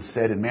Jesus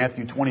said in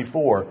Matthew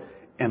 24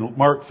 and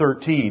Mark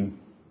 13,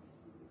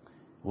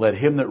 let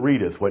him that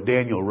readeth what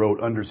Daniel wrote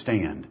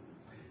understand.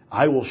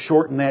 I will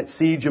shorten that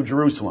siege of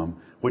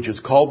Jerusalem, which is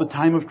called the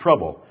time of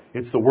trouble.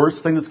 It's the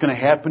worst thing that's going to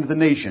happen to the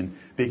nation,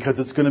 because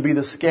it's going to be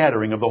the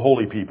scattering of the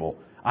holy people.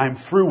 I'm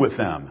through with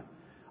them.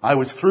 I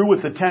was through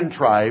with the 10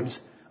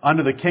 tribes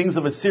under the kings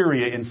of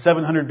Assyria in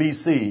 700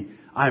 BC.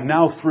 I'm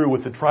now through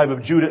with the tribe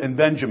of Judah and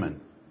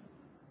Benjamin.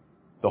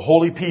 The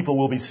holy people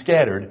will be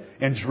scattered,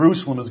 and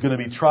Jerusalem is going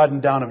to be trodden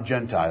down of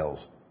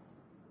Gentiles.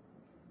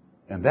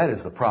 And that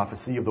is the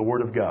prophecy of the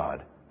Word of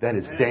God. That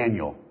is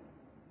Daniel.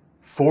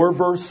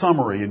 4-verse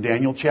summary in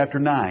Daniel chapter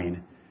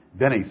 9,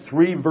 then a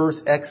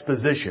 3-verse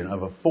exposition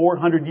of a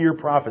 400-year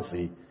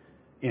prophecy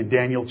in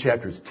Daniel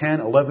chapters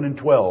 10, 11, and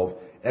 12,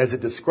 as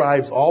it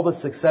describes all the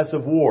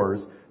successive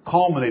wars,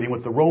 culminating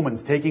with the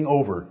Romans taking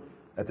over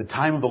at the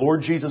time of the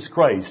Lord Jesus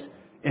Christ,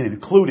 and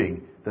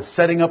including the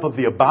setting up of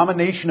the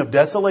abomination of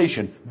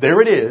desolation.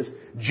 There it is.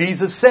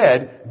 Jesus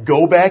said,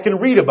 go back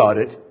and read about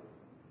it.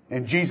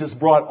 And Jesus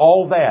brought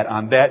all that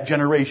on that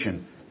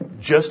generation.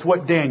 Just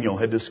what Daniel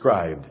had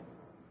described.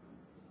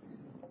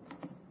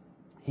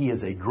 He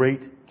is a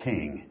great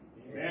king.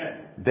 Amen.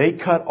 They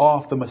cut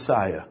off the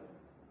Messiah.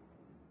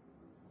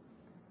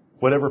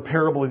 Whatever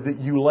parable that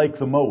you like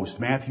the most,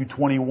 Matthew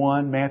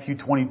 21, Matthew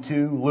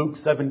 22, Luke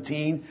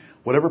 17,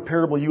 whatever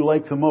parable you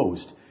like the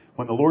most,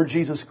 when the Lord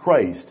Jesus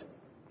Christ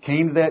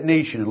came to that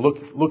nation and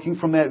looking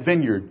from that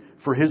vineyard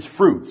for his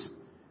fruits,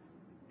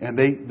 and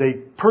they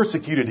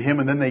persecuted him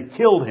and then they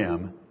killed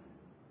him,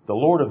 the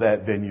Lord of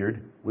that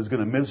vineyard was going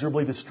to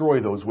miserably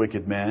destroy those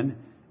wicked men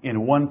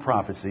in one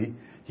prophecy.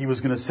 He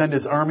was going to send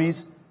his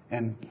armies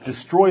and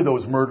destroy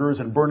those murderers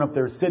and burn up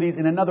their cities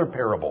in another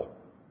parable.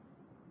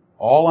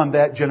 All on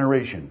that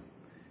generation.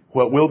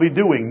 What we'll be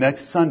doing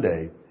next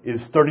Sunday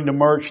is starting to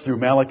march through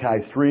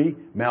Malachi 3,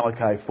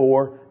 Malachi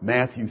 4,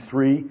 Matthew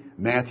 3,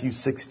 Matthew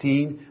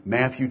 16,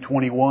 Matthew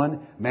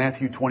 21,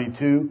 Matthew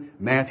 22,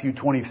 Matthew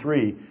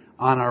 23,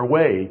 on our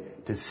way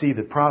to see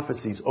the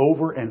prophecies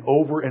over and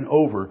over and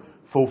over,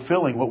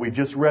 fulfilling what we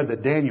just read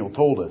that Daniel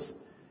told us.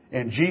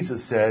 And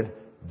Jesus said,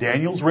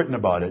 Daniel's written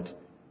about it.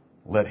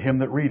 Let him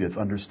that readeth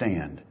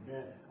understand.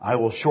 I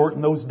will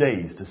shorten those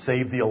days to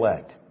save the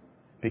elect.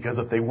 Because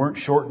if they weren't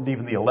shortened,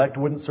 even the elect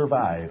wouldn't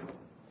survive.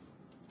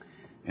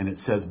 And it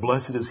says,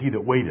 blessed is he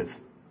that waiteth.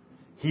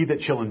 He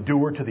that shall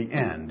endure to the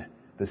end,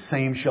 the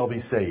same shall be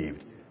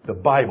saved. The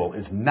Bible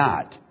is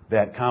not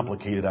that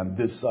complicated on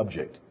this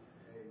subject.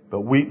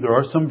 But there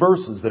are some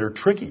verses that are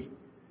tricky.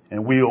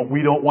 And we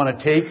don't want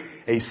to take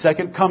a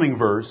second coming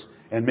verse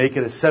and make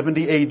it a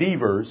 70 AD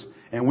verse.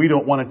 And we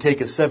don't want to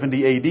take a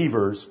 70 AD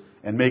verse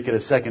and make it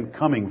a second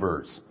coming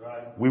verse.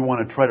 Right. We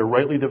want to try to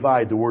rightly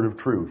divide the word of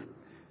truth.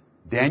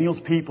 Daniel's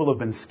people have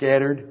been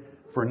scattered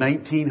for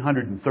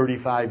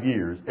 1,935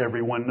 years.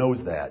 Everyone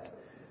knows that.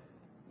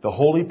 The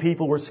holy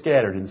people were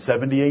scattered in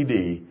 70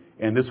 AD,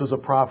 and this was a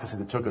prophecy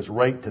that took us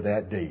right to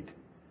that date.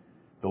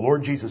 The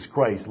Lord Jesus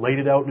Christ laid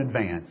it out in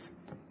advance,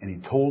 and He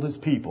told His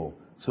people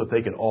so that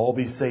they could all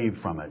be saved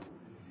from it.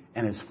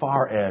 And as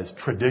far as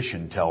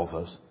tradition tells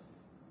us,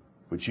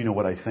 which you know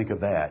what I think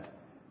of that,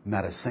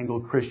 not a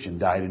single Christian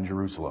died in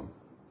Jerusalem.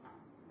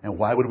 And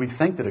why would we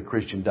think that a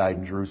Christian died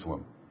in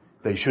Jerusalem?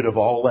 They should have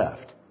all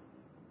left.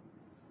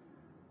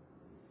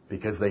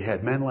 Because they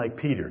had men like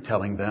Peter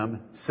telling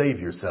them, save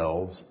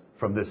yourselves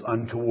from this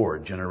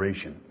untoward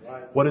generation.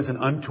 Right. What is an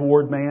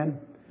untoward man?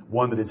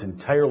 One that is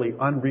entirely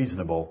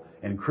unreasonable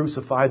and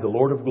crucified the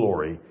Lord of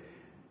glory.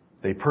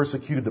 They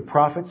persecuted the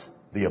prophets,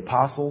 the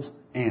apostles,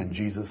 and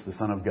Jesus, the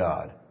Son of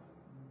God.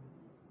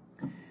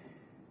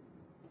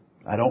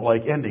 I don't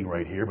like ending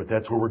right here, but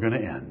that's where we're going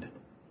to end.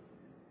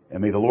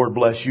 And may the Lord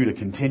bless you to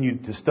continue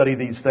to study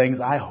these things.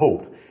 I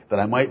hope that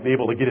I might be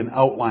able to get an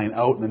outline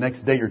out in the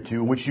next day or two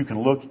in which you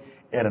can look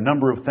at a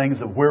number of things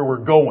of where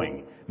we're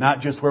going. Not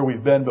just where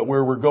we've been, but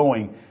where we're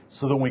going,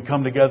 so that when we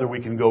come together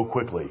we can go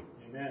quickly.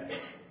 Amen.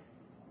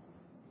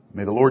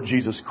 May the Lord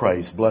Jesus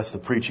Christ bless the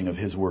preaching of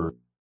His Word.